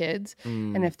and have kids.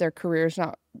 And if their career's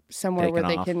not somewhere Taken where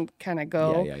off. they can kind of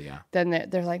go, then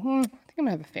they're like, I think I'm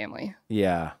gonna have a family.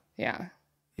 Yeah. Yeah.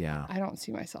 Yeah. I don't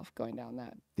see myself going down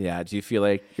that. Yeah. Do you feel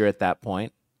like you're at that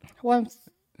point? Well, I'm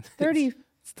 34.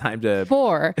 It's time to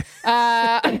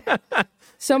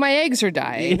So my eggs are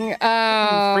dying.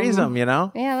 freeze them, you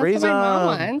know? Yeah, that's freeze what my mom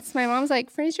wants. My mom's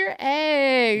like, freeze your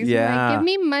eggs. Yeah. I'm like, give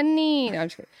me money. No, I'm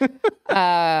just kidding.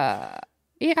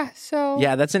 Yeah, so.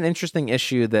 Yeah, that's an interesting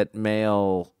issue that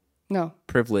male No.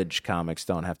 privilege comics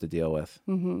don't have to deal with.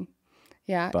 Mm-hmm.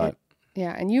 Yeah. But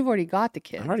yeah, and you've already got the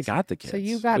kids. I've already got the kids. So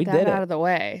you got that out of the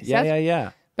way. So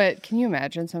Yeah. But can you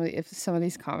imagine if some of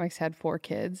these comics had 4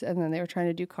 kids and then they were trying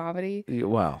to do comedy?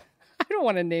 Well, I don't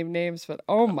want to name names, but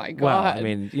oh my God. well, I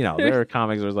mean, there are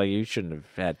comics where it's like, you shouldn't have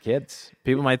had kids.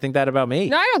 People might think that about me.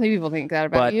 No, I don't think people think that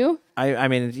about you. I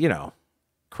mean,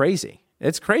 crazy.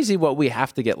 It's crazy what we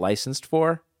have to get licensed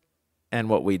for and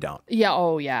what we don't. Yeah.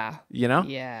 Oh, yeah.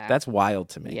 Yeah. That's wild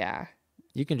to me. Yeah.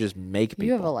 You can just make people.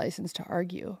 You have a license to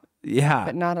argue. Yeah.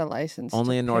 But not a license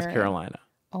only to in North parent. Carolina.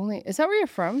 Is that where you're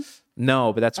from?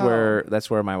 No, but that's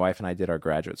where my wife and I did our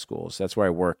graduate schools. That's where I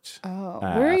worked. Oh,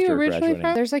 where are you originally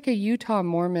from? There's like a Utah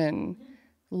Mormon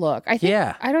look. I think.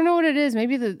 Yeah. I don't know what it is.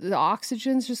 Maybe the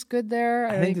oxygen's just good there.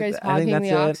 I think you guys hogging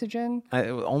the oxygen.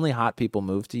 Only hot people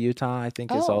move to Utah. I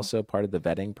think is also part of the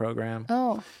vetting program.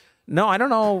 Oh. No, I don't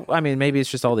know. I mean, maybe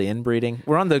it's just all the inbreeding.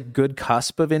 We're on the good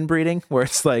cusp of inbreeding, where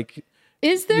it's like,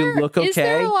 you look okay. Is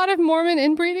there a lot of Mormon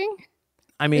inbreeding?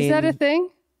 I mean, is that a thing?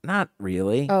 Not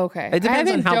really. Oh, okay. It depends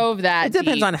I haven't dove that It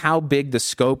depends on how big the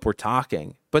scope we're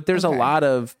talking. But there's a lot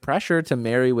of pressure to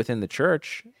marry within the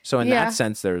church. So in that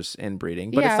sense, there's inbreeding.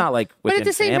 But it's not like within But at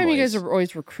the same families. time, you guys are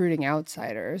always recruiting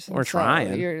outsiders. We're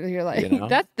trying. You're like,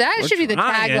 that should be the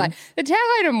tagline. The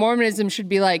tagline of Mormonism should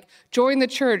be like, join the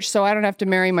church so I don't have to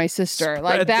marry my sister.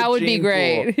 Like, that would be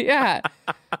great. Yeah.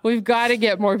 We've got to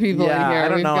get more people in here. I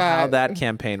don't know how that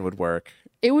campaign would work.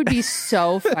 It would be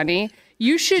so funny.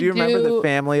 You should do. You remember the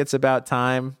family? It's About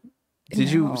Time.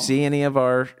 Did you see any of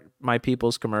My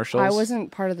People's commercials? I wasn't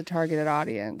part of the targeted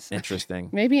audience. Interesting.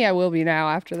 Maybe I will be now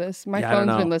after this. My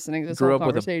phone's been listening to this whole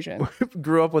conversation.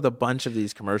 Grew up with a bunch of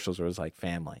these commercials where it was like,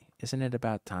 family, isn't it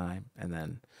about time? And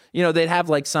then, they'd have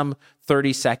like some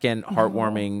 30-second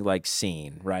heartwarming like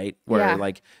scene, right? Where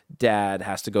like dad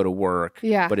has to go to work,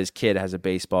 but his kid has a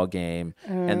baseball game.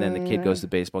 And then the kid goes to the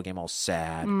baseball game all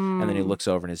sad. And then he looks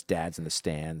over and his dad's in the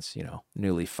stands,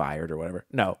 newly fired or whatever.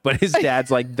 No, but his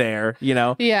dad's like there,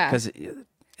 Yeah.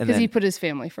 Because he put his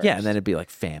family first. Yeah, and then it'd be like,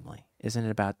 family, isn't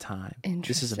it about time?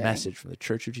 This is a message from the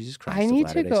Church of Jesus Christ. I need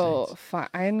to go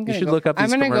find. You should look up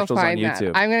these commercials on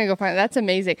YouTube. I'm going to go find that. That's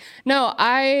amazing. No,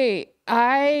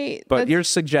 But you're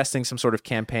suggesting some sort of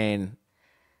campaign,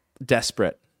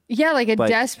 desperate. Yeah, like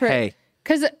desperate. Hey.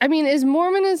 Because, I mean, is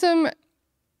Mormonism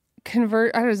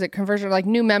conversion, like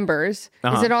new members?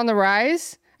 Is it on the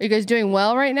rise? Are you guys doing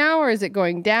well right now, or is it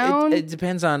going down? It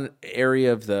depends on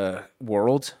area of the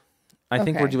world. I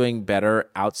think we're doing better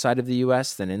outside of the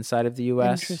U.S. than inside of the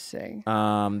U.S. Interesting.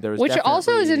 Which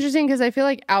also is interesting because I feel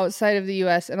like outside of the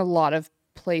U.S. in a lot of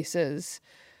places,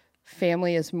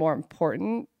 family is more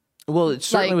important. Well, it's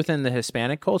certainly within the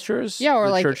Hispanic cultures. Yeah, or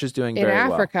the like church is doing in very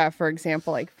Africa, well. for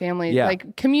example, like family,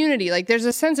 like community. Like there's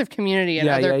a sense of community in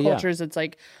other cultures. It's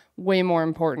like way more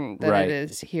important than it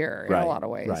is here in a lot of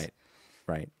ways.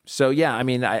 Right. So yeah, I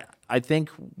mean, I think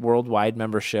worldwide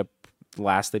membership,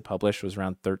 last they published was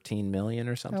around 13 million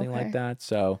or something like that.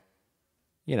 So,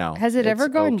 has it ever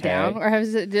gone down, or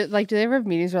do they ever have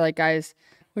meetings where like, guys,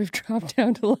 we've dropped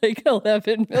down to like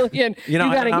 11 million. You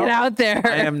got to get out there.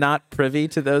 I am not privy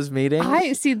to those meetings.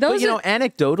 I see those. But,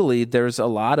 anecdotally, there's a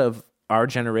lot of our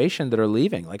generation that are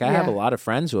leaving. Like I have a lot of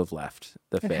friends who have left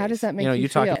the faith. How does that make you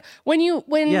feel?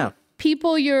 When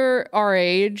people our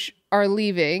age are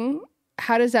leaving,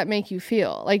 how does that make you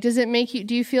feel? Like, do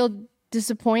you feel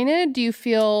disappointed? Do you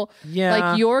feel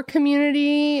like your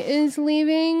community is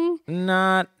leaving?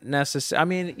 Not necessarily. I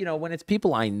mean, when it's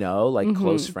people I know, like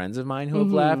close friends of mine who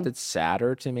have left, it's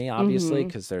sadder to me, obviously,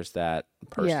 because there's that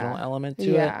personal element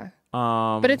to it.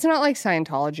 But it's not like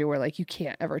Scientology where like you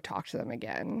can't ever talk to them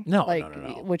again. No,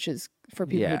 which is for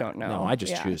people who don't know. No, I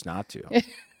just choose not to.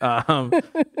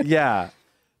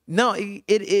 No,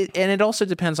 it also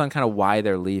depends on kind of why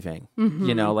they're leaving.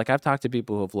 Like I've talked to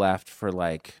people who have left for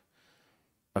like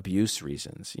abuse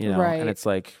reasons, and it's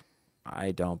like,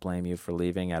 I don't blame you for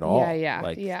leaving at all.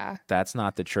 That's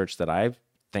not the church that I've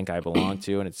think I belong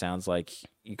to, and it sounds like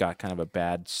you got kind of a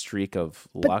bad streak of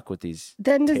luck with these.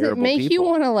 Then does it make people. you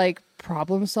want to like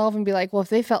problem solve and be like, well, if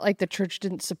they felt like the church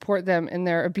didn't support them in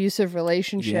their abusive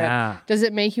relationship, does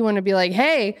it make you want to be like,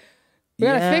 hey, we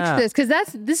gotta fix this?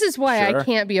 Because this is why I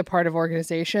can't be a part of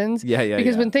organizations.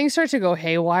 Because when things start to go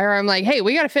haywire, I'm like, hey,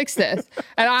 we gotta fix this.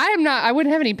 And I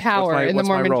wouldn't have any power in the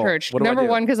Mormon church. Number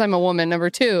one, because I'm a woman.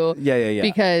 Number two,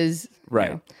 because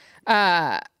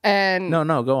and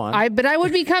no, go on. But I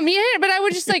would become but I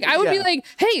would just like I would be like,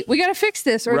 hey, we gotta fix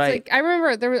this. Or it's like I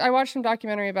remember I watched some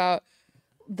documentary about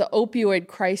the opioid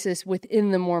crisis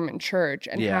within the Mormon church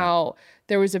and how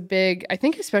there was a big, I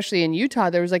think especially in Utah,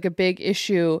 there was like a big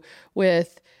issue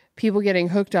with people getting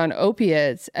hooked on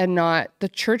opiates and the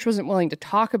church wasn't willing to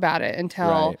talk about it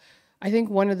until I think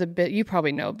one of you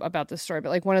probably know about this story, but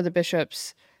like one of the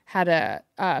bishops had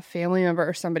a family member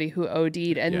or somebody who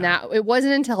OD'd, and it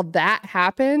wasn't until that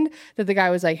happened that the guy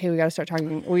was like, hey, we got to start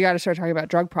talking about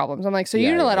drug problems. I'm like, so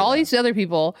you're gonna let all these other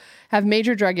people have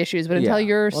major drug issues, but until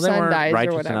your son dies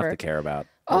or whatever, enough to care about.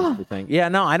 Yeah,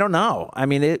 no, I don't know. I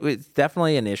mean, it's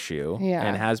definitely an issue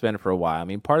and has been for a while. I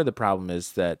mean, part of the problem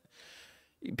is that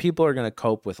people are going to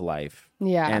cope with life,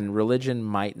 and religion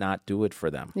might not do it for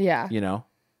them. You know,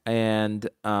 and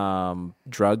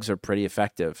drugs are pretty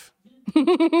effective.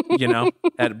 You know,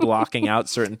 at blocking out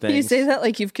certain things. You say that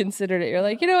like you've considered it. You're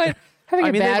like, you know what? Having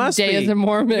a bad day as a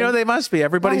Mormon. You know, they must be.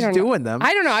 Everybody's doing them.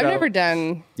 I don't know. I've never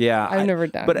done. Yeah, I've never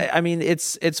done. But I mean,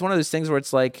 it's one of those things where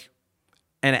it's like,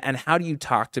 and how do you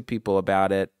talk to people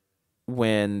about it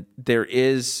when there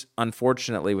is,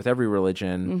 unfortunately, with every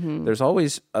religion, there's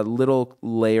always a little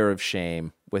layer of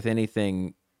shame with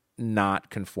anything not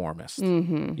conformist.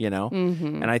 You know,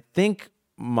 and I think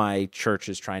my church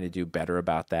is trying to do better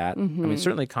about that. I mean,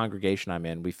 certainly congregation I'm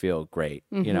in, we feel great.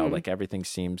 You know, like everything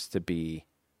seems to be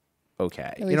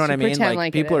okay. You know what I mean?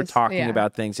 Like people are talking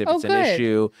about things. If it's an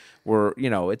issue, you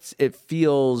know, it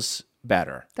feels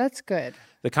better. That's good.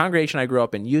 The congregation I grew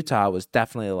up in, Utah, was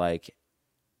definitely like,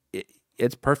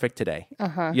 it's perfect today.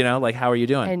 You know, like, how are you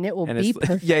doing? And it will be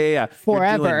perfect. You're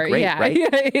Forever. doing great,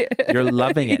 right? You're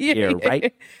loving it here,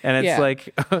 right? And it's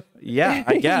like,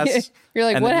 I guess. You're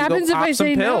like, what happens if I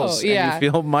say no? And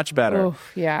you feel much better.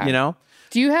 Oof, you know?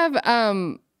 Do you have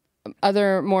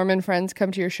other Mormon friends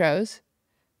come to your shows?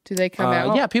 Do they come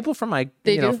out? Yeah, people from my,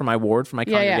 from my ward, from my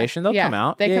congregation, they'll come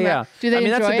out. They come out. Do they enjoy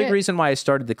that's a big reason why I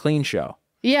started the Clean Show.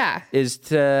 Is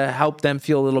to help them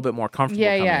feel a little bit more comfortable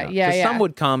coming out. Because some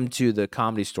would come to the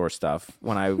Comedy Store stuff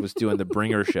when I was doing the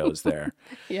bringer shows there.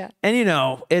 And, you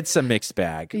know, it's a mixed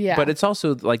bag. But it's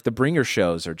also, like, the bringer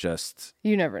shows are just...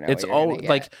 You never know It's all,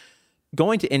 like,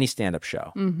 going to any stand-up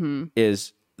show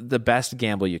is the best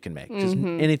gamble you can make. Because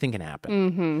anything can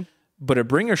happen. But a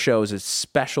bringer show is a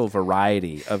special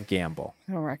variety of gamble.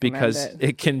 I don't recommend because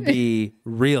it can be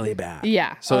really bad.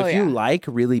 So if you like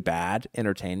really bad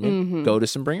entertainment, go to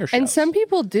some bringer shows. And some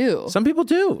people do.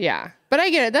 Yeah. But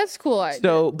I get it. That's cool.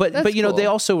 But you know, they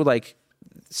also like,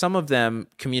 some of them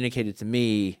communicated to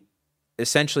me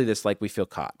essentially this, like, we feel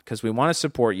caught because we want to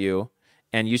support you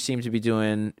and you seem to be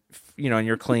doing, you know, and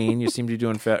you're clean, you seem to be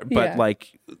doing, but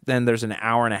like, then there's an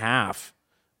hour and a half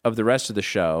of the rest of the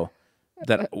show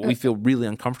that we feel really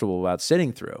uncomfortable about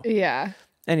sitting through.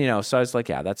 And, you know, so I was like,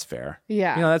 yeah, that's fair. You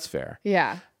know, that's fair.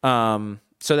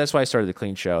 So that's why I started the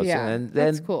Clean Shows. And then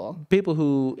that's cool. People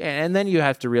who, and then you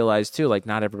have to realize too, like,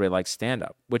 not everybody likes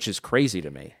stand-up, which is crazy to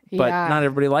me, but not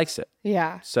everybody likes it.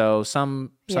 So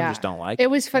some just don't like it. It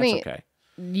was funny. That's okay.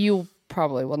 You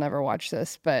probably will never watch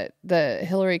this, but the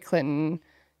Hillary Clinton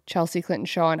Chelsea Clinton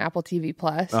show on Apple TV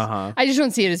Plus. I just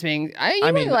don't see it as being.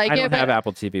 I mean, I don't have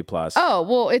Apple TV Plus. Oh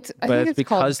well, I think it's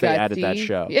because they added that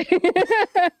show. Which is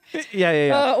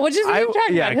we're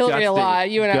talking about Hillary a lot.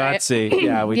 You and Gutsy.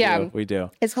 Yeah, we do.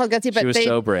 It's called Gutsy, but she was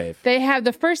so brave. They have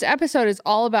the first episode is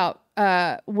all about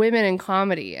women in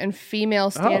comedy and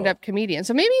female stand-up comedians.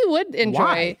 So maybe you would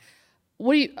enjoy.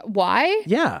 Why?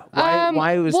 Yeah.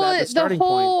 Why was that the starting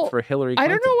point for Hillary Clinton? I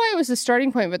don't know why it was the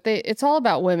starting point, but it's all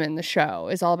about women. The show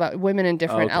is all about women in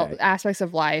different aspects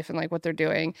of life and like what they're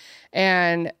doing.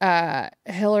 And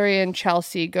Hillary and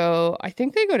Chelsea I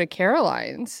think they go to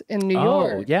Caroline's in New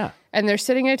York. Oh, yeah. And they're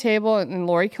sitting at a table and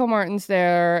Lori Kilmartin's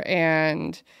there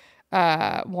and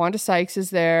Wanda Sykes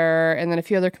is there, and then a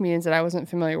few other comedians that I wasn't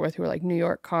familiar with who were like New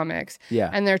York comics.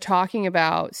 And they're talking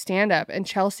about stand-up, and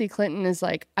Chelsea Clinton is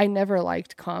like, I never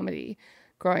liked comedy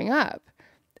growing up.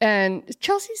 And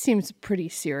Chelsea seems pretty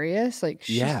serious. Like,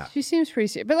 she seems pretty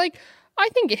serious. But like, I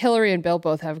think Hillary and Bill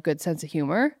both have a good sense of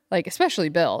humor, like especially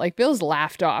Bill. Like Bill's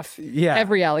laughed off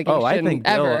every allegation I think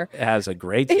ever. Bill has a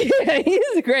great sense.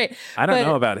 He's great. I don't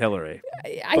know about Hillary.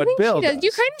 I think Bill does.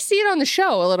 You kind of see it on the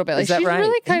show a little bit. Like she's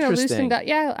really kind of loosened up.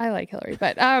 Yeah, I like Hillary,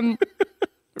 but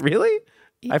really?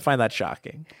 I find that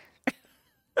shocking.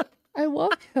 I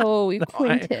love Hillary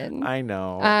Clinton. I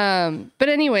know. But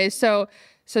anyway, so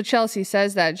Chelsea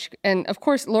says that, and of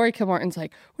course, Lori Kilmartin's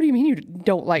like, "What do you mean you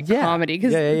don't like comedy?"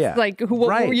 Because it's like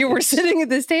you were sitting at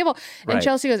this table, and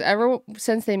Chelsea goes, "Ever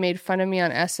since they made fun of me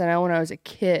on SNL when I was a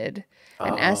kid,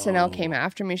 and SNL came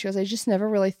after me, she goes, I just never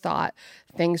really thought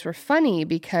things were funny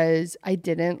because I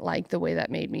didn't like the way that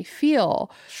made me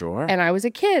feel. Sure. And I was a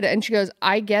kid." And she goes,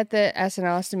 "I get that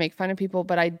SNL has to make fun of people,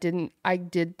 but I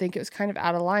did think it was kind of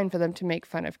out of line for them to make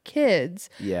fun of kids."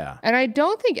 Yeah. And I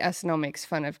don't think SNL makes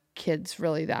fun of kids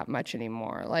really that much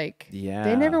anymore. Like,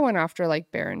 they never went after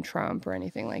like Barron Trump or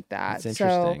anything like that. That's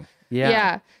interesting.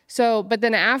 Yeah. So, but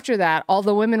then after that, all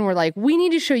the women were like, "We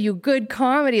need to show you good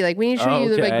comedy. Like, we need to show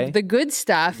you like the good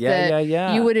stuff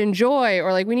that you would enjoy,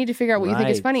 or like we need to figure out what you think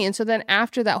is funny." And so then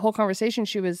after that whole conversation,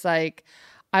 she was like,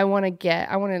 I want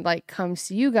to like come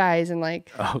see you guys, and like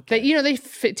that,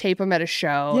 they tape them at a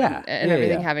show and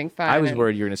everything, having fun. I was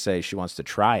worried you were going to say she wants to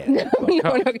try it.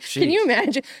 No. Can you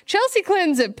imagine? Chelsea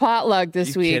Clinton's at potluck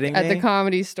this week at the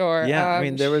Comedy Store. Yeah, I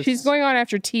mean, she's going on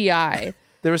after T.I.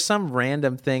 There was some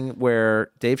random thing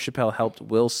where Dave Chappelle helped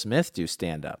Will Smith do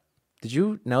stand-up. Did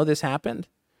you know this happened?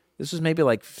 This was maybe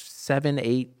like 7, 8, 10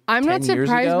 years ago. I'm not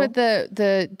surprised, but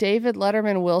the David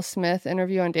Letterman Will Smith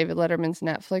interview on David Letterman's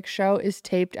Netflix show is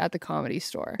taped at the Comedy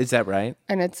Store. Is that right?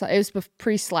 And it was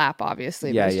pre-slap,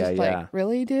 obviously. Yeah, but it's just like,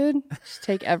 really, dude? Just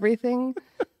take everything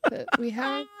that we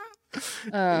have?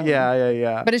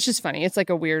 But it's just funny. It's like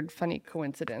a weird, funny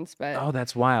coincidence. But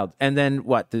that's wild. And then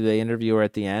what? Did they interview her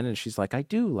at the end? And she's like, "I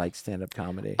do like stand-up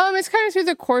comedy." It's kind of through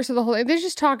the course of the whole thing. They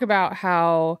just talk about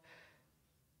how,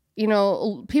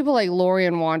 people like Lori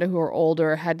and Wanda who are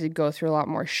older had to go through a lot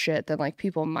more shit than like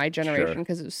people in my generation,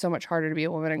 because it was so much harder to be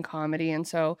a woman in comedy. And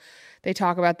so they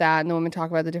talk about that, and the women talk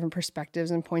about the different perspectives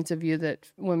and points of view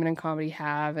that women in comedy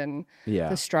have, and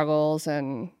the struggles.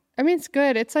 And I mean, it's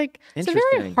good. It's like, it's a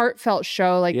very heartfelt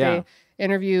show. Like they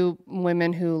interview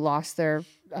women who lost their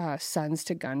sons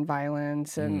to gun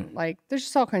violence, and like there's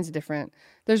just all kinds of different.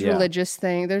 There's religious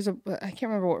thing. I can't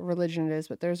remember what religion it is,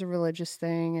 but there's a religious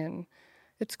thing, and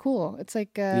it's cool. It's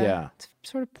like it's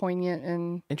sort of poignant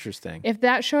and interesting. If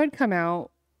that show had come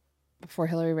out before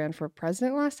Hillary ran for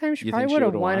president last time, she probably would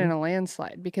have won in a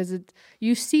landslide, because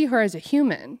you see her as a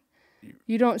human.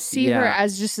 You don't see her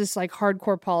as just this like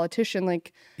hardcore politician.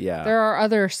 Like, there are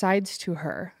other sides to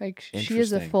her. Like, she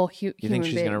is a full human being. You think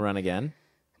she's going to run again?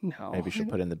 No. Maybe she'll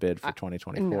put in the bid for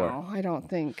 2024. No, I don't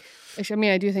think. I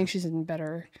mean, I do think she's in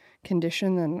better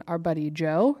condition than our buddy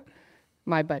Joe.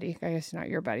 My buddy. I guess not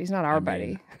your buddy. He's not our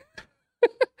buddy.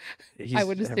 He's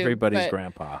everybody's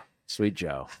grandpa. Sweet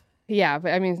Joe. Yeah,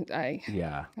 but I mean, I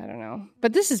don't know.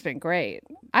 But this has been great.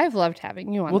 I've loved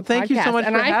having you on the podcast. Well, thank you so much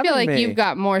for having me. And I feel like you've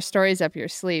got more stories up your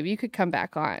sleeve. You could come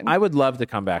back on. I would love to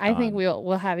come back on. I think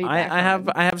we'll have you back on.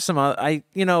 I have some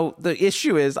the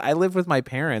issue is I lived with my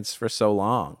parents for so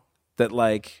long that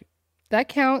like that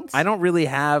counts. I don't really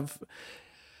have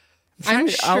I'm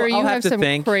sure you have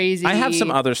some crazy. I have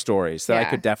some other stories that I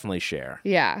could definitely share.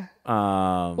 Yeah.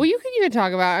 Well, you could even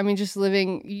talk about, just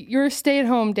living. You're a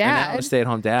stay-at-home dad. I'm a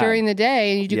stay-at-home dad during the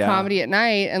day, and you do comedy at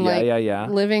night, and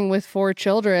living with 4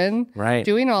 children, right?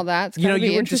 Doing all that. It's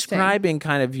you were describing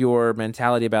kind of your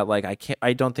mentality about like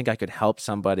I don't think I could help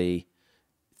somebody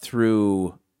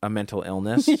through a mental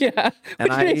illness. Yeah, which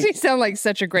makes me sound like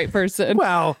such a great person.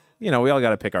 Well, we all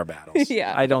got to pick our battles.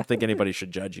 Yeah, I don't think anybody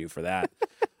should judge you for that.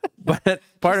 But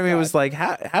part of me was like,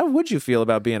 how would you feel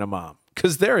about being a mom?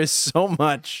 Because there is so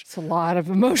much. It's a lot of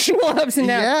emotional ups and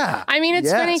downs. Yeah. I mean,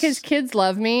 it's funny because kids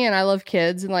love me, and I love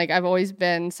kids. And like, I've always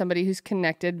been somebody who's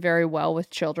connected very well with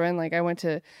children. Like, I went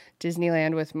to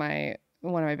Disneyland with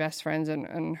one of my best friends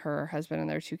and her husband and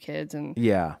their 2 kids. And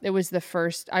it was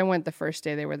I went the first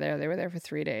day they were there. They were there for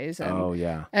 3 days.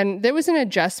 And, and there was an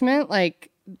adjustment, like,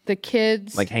 the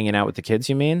kids, like hanging out with the kids,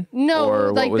 you mean? No,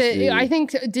 or like I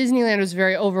think Disneyland was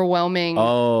very overwhelming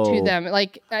to them.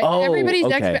 Like everybody's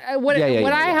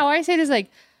how I say it is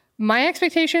like my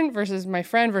expectation versus my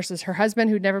friend versus her husband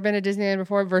who'd never been to Disneyland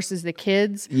before versus the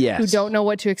kids who don't know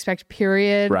what to expect,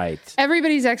 period. Right.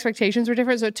 Everybody's expectations were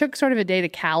different. So it took sort of a day to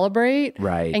calibrate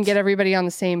and get everybody on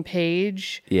the same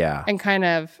page. Yeah. And kind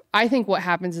of, I think what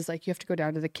happens is like you have to go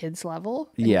down to the kids level.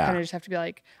 And you kind of just have to be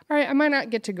like, all right, I might not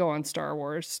get to go on Star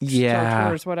Wars, Star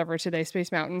Tours, whatever, today,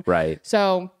 Space Mountain. Right.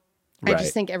 So I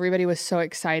just think everybody was so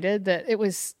excited that it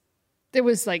was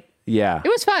like Yeah. It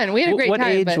was fun. We had a great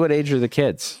time. What age are the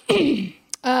kids?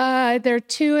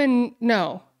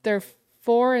 They're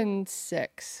 4 and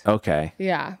 6. Okay.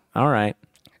 Yeah. All right.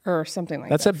 Or something like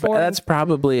that. That's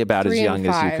probably about as young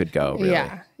as you could go, really.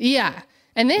 Yeah. Yeah.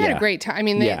 And they had a great time. I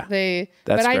mean, I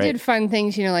did fun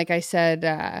things, like I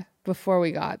said, before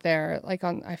we got there, I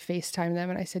FaceTimed them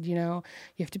and I said, you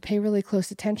have to pay really close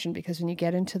attention because when you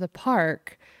get into the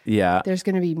park, there's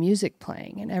going to be music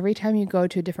playing. And every time you go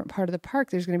to a different part of the park,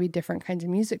 there's going to be different kinds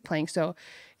of music playing. So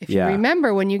if you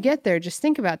remember when you get there, just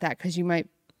think about that because you might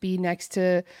be next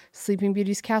to Sleeping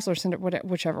Beauty's castle or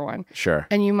whichever one. Sure.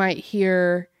 And you might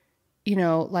hear,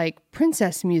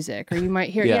 princess music, or you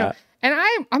might hear,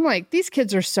 and I'm like, these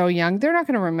kids are so young. They're not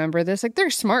going to remember this.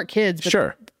 They're smart kids. But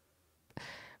sure.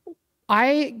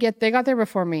 They got there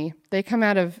before me. They come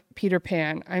out of Peter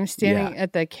Pan. I'm standing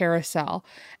at the carousel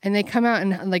and they come out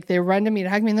and they run to me to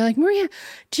hug me and they're like, Maria,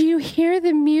 do you hear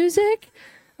the music?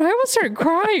 And I almost started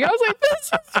crying. I was like,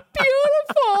 this is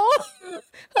beautiful.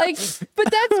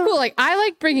 But that's cool. I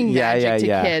like bringing magic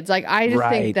to kids. I just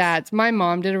think that my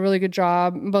mom did a really good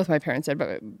job. Both my parents did,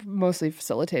 but mostly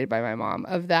facilitated by my mom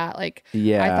of that. I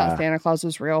thought Santa Claus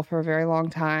was real for a very long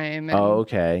time. And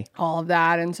okay. All of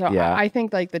that. And so I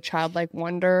think the childlike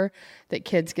wonder that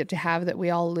kids get to have that we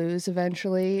all lose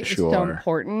eventually is so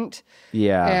important.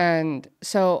 Yeah. And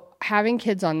so having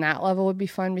kids on that level would be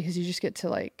fun because you just get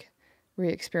to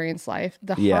re-experience life.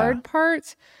 The hard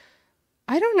parts,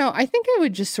 I don't know. I think I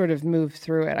would just sort of move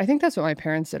through it. I think that's what my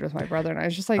parents did with my brother and I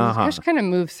was just just kind of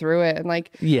move through it and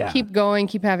keep going,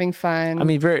 keep having fun. I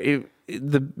mean,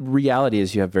 the reality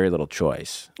is you have very little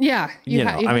choice. Yeah. You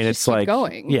it's keep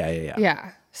going.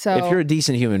 Yeah. So if you're a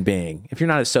decent human being, if you're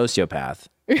not a sociopath,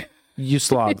 you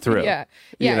slog through. Yeah.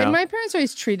 And my parents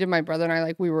always treated my brother and I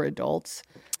like we were adults.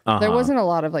 There wasn't a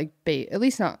lot of at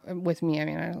least not with me. I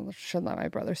mean, I should let my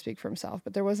brother speak for himself,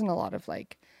 but there wasn't a lot of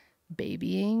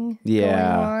babying going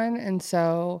on. And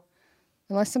so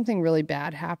unless something really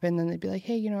bad happened, then they'd be like,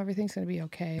 hey, everything's going to be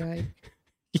okay.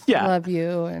 I love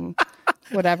you and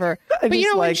whatever. But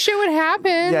when shit would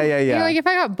happen, if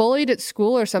I got bullied at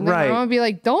school or something, my mom would be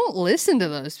like, don't listen to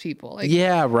those people.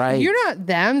 You're not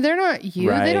them. They're not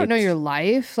you. They don't know your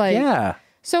life.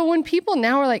 So when people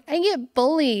now are like, I get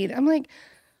bullied, I'm like,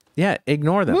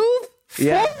 ignore them. Move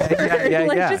forward.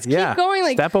 Just keep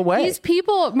going. Step away. These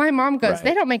people, my mom goes,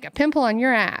 they don't make a pimple on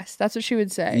your ass. That's what she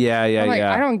would say. I'm like,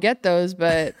 I don't get those,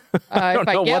 but if I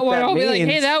get one, I'll be like,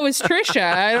 hey, that was Trisha.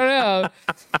 I don't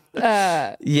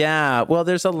know. Well,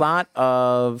 there's a lot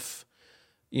of,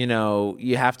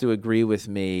 you have to agree with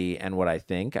me and what I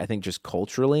think. I think just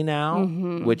culturally now,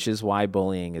 which is why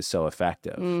bullying is so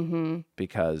effective.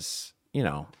 Because,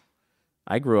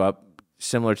 I grew up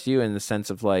similar to you in the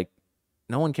sense of no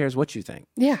one cares what you think.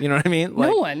 Yeah. You know what I mean?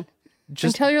 No one.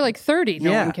 Just until you're 30,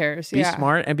 no one cares. Be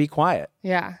smart and be quiet.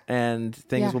 Yeah. And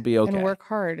things will be okay. And work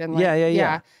hard. And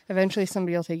eventually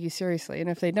somebody will take you seriously.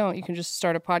 And if they don't, you can just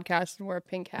start a podcast and wear a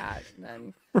pink hat and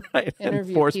then interview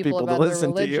and force people to about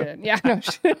listen their religion.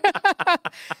 To you.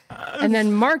 And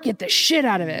then market the shit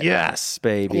out of it. Yes,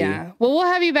 baby. Yeah. Well, we'll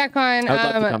have you back on.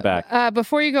 I'd love to come back.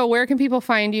 Before you go, where can people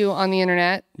find you on the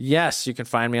internet? Yes, you can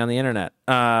find me on the internet.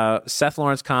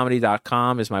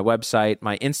 SethLawrenceComedy.com is my website.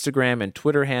 My Instagram and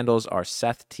Twitter handles are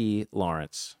Seth T.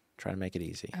 Lawrence. Try to make it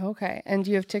easy. Okay. And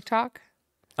do you have TikTok?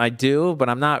 I do, but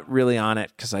I'm not really on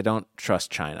it because I don't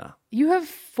trust China. You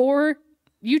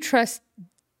trust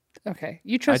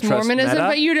Mormonism, Meta.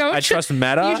 but you don't. I trust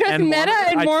Meta. You trust Meta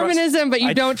and Mormonism, but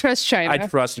you don't trust China. I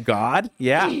trust God.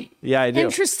 Yeah, I do.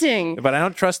 Interesting. But I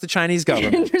don't trust the Chinese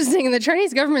government. Interesting. And the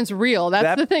Chinese government's real.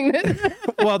 That's the thing.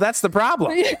 Well, that's the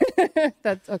problem.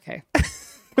 That's okay.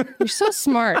 You're so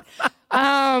smart. But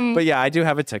I do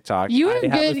have a TikTok. I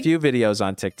have a few videos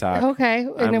on TikTok. Okay.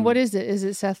 And then what is it? Is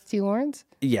it Seth T. Lawrence?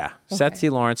 Yeah. Okay. Seth T.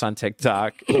 Lawrence on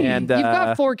TikTok. And you've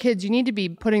got 4 kids. You need to be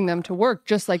putting them to work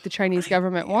just like the Chinese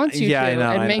government wants you to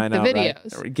and make the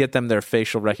videos. Right? Get them their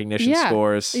facial recognition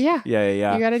scores. Yeah.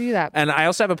 You got to do that. And I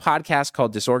also have a podcast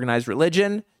called Disorganized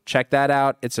Religion. Check that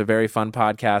out. It's a very fun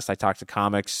podcast. I talk to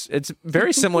comics. It's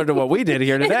very similar to what we did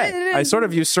here today. I sort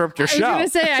of usurped your show. I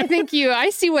was going to say, I think I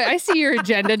see your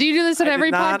agenda. Do you do this on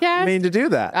every podcast? I did not mean to do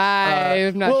that.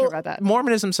 I'm not sure about that.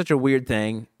 Mormonism's such a weird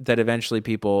thing that eventually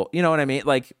people, you know what I mean?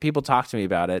 People talk to me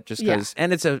about it just because,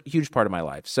 and it's a huge part of my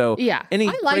life. So any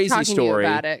I like crazy talking story to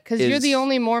you about it because you're the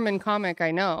only Mormon comic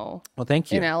I know. Well,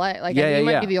 thank you. In LA. You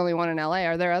might be the only one in LA.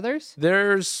 Are there others?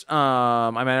 There's,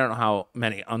 I don't know how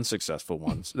many unsuccessful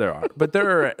ones there are, but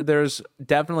there's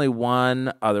definitely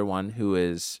one other one who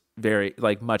is very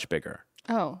much bigger.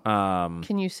 Oh,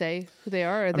 can you say who they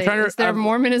are? Is there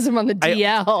Mormonism on the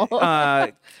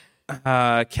DL?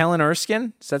 Kellen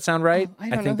Erskine. Does that sound right?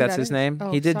 I think that's his name.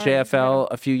 Oh, he did sorry. JFL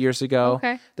a few years ago.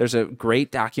 Okay. There's a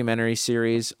great documentary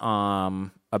series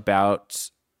about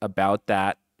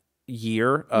that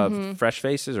year of Fresh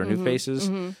Faces or New Faces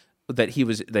that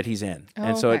he's in.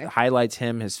 And so it highlights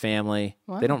him, his family.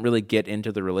 Wow. They don't really get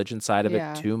into the religion side of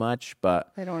it too much,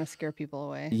 but they don't want to scare people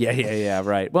away. Yeah,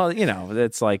 right. Well,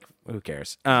 it's like, who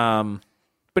cares?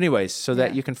 But anyways, so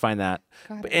that you can find that.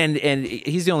 And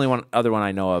he's the only other one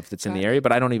I know of that's in the area,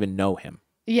 but I don't even know him.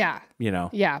 Yeah.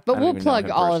 Yeah, but we'll plug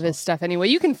all of his stuff anyway.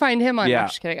 You can find him on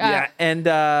Just Kidding. And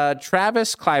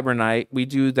Travis Kleibernight, we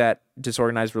do that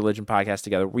Disorganized Religion podcast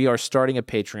together. We are starting a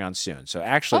Patreon soon. So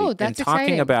actually, in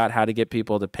talking about how to get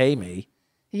people to pay me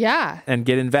and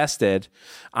get invested,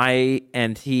 I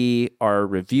and he are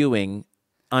reviewing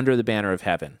Under the Banner of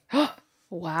Heaven.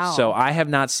 Wow. So I have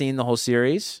not seen the whole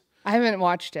series. I haven't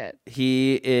watched it.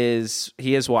 He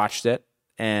has watched it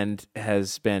and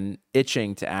has been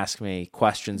itching to ask me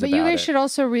questions about it. But you guys should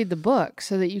also read the book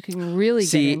so that you can really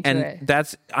get into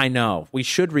it. I know. We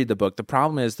should read the book. The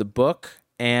problem is the book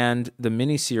and the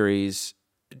miniseries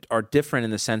are different in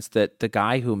the sense that the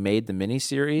guy who made the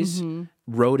miniseries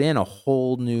wrote in a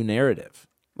whole new narrative,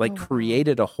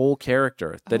 created a whole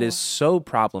character that is so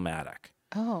problematic.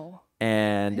 Oh.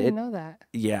 And I didn't know that.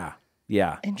 Yeah.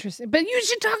 Interesting. But you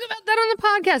should talk about that on the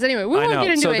podcast. Anyway, we won't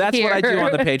get into it here. So that's what I do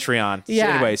on the Patreon.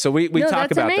 Anyway, so we talk about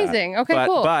that. That's amazing. Okay,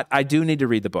 cool. But I do need to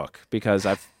read the book because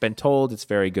I've been told it's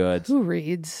very good. Who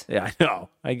reads? Yeah, I know.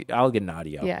 I'll get an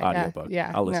audiobook.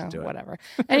 Yeah, I'll listen to it. Whatever.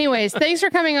 Anyways, thanks for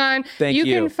coming on. Thank you.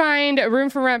 You can find Room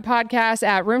for Rent podcast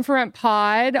at Room for Rent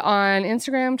Pod on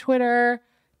Instagram, Twitter,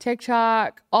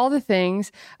 TikTok, all the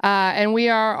things. And we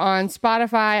are on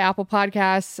Spotify, Apple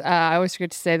Podcasts. I always forget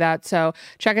to say that. So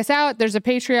check us out. There's a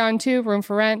Patreon too, Room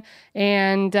for Rent.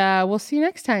 And we'll see you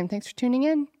next time. Thanks for tuning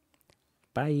in.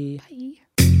 Bye.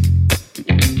 Bye.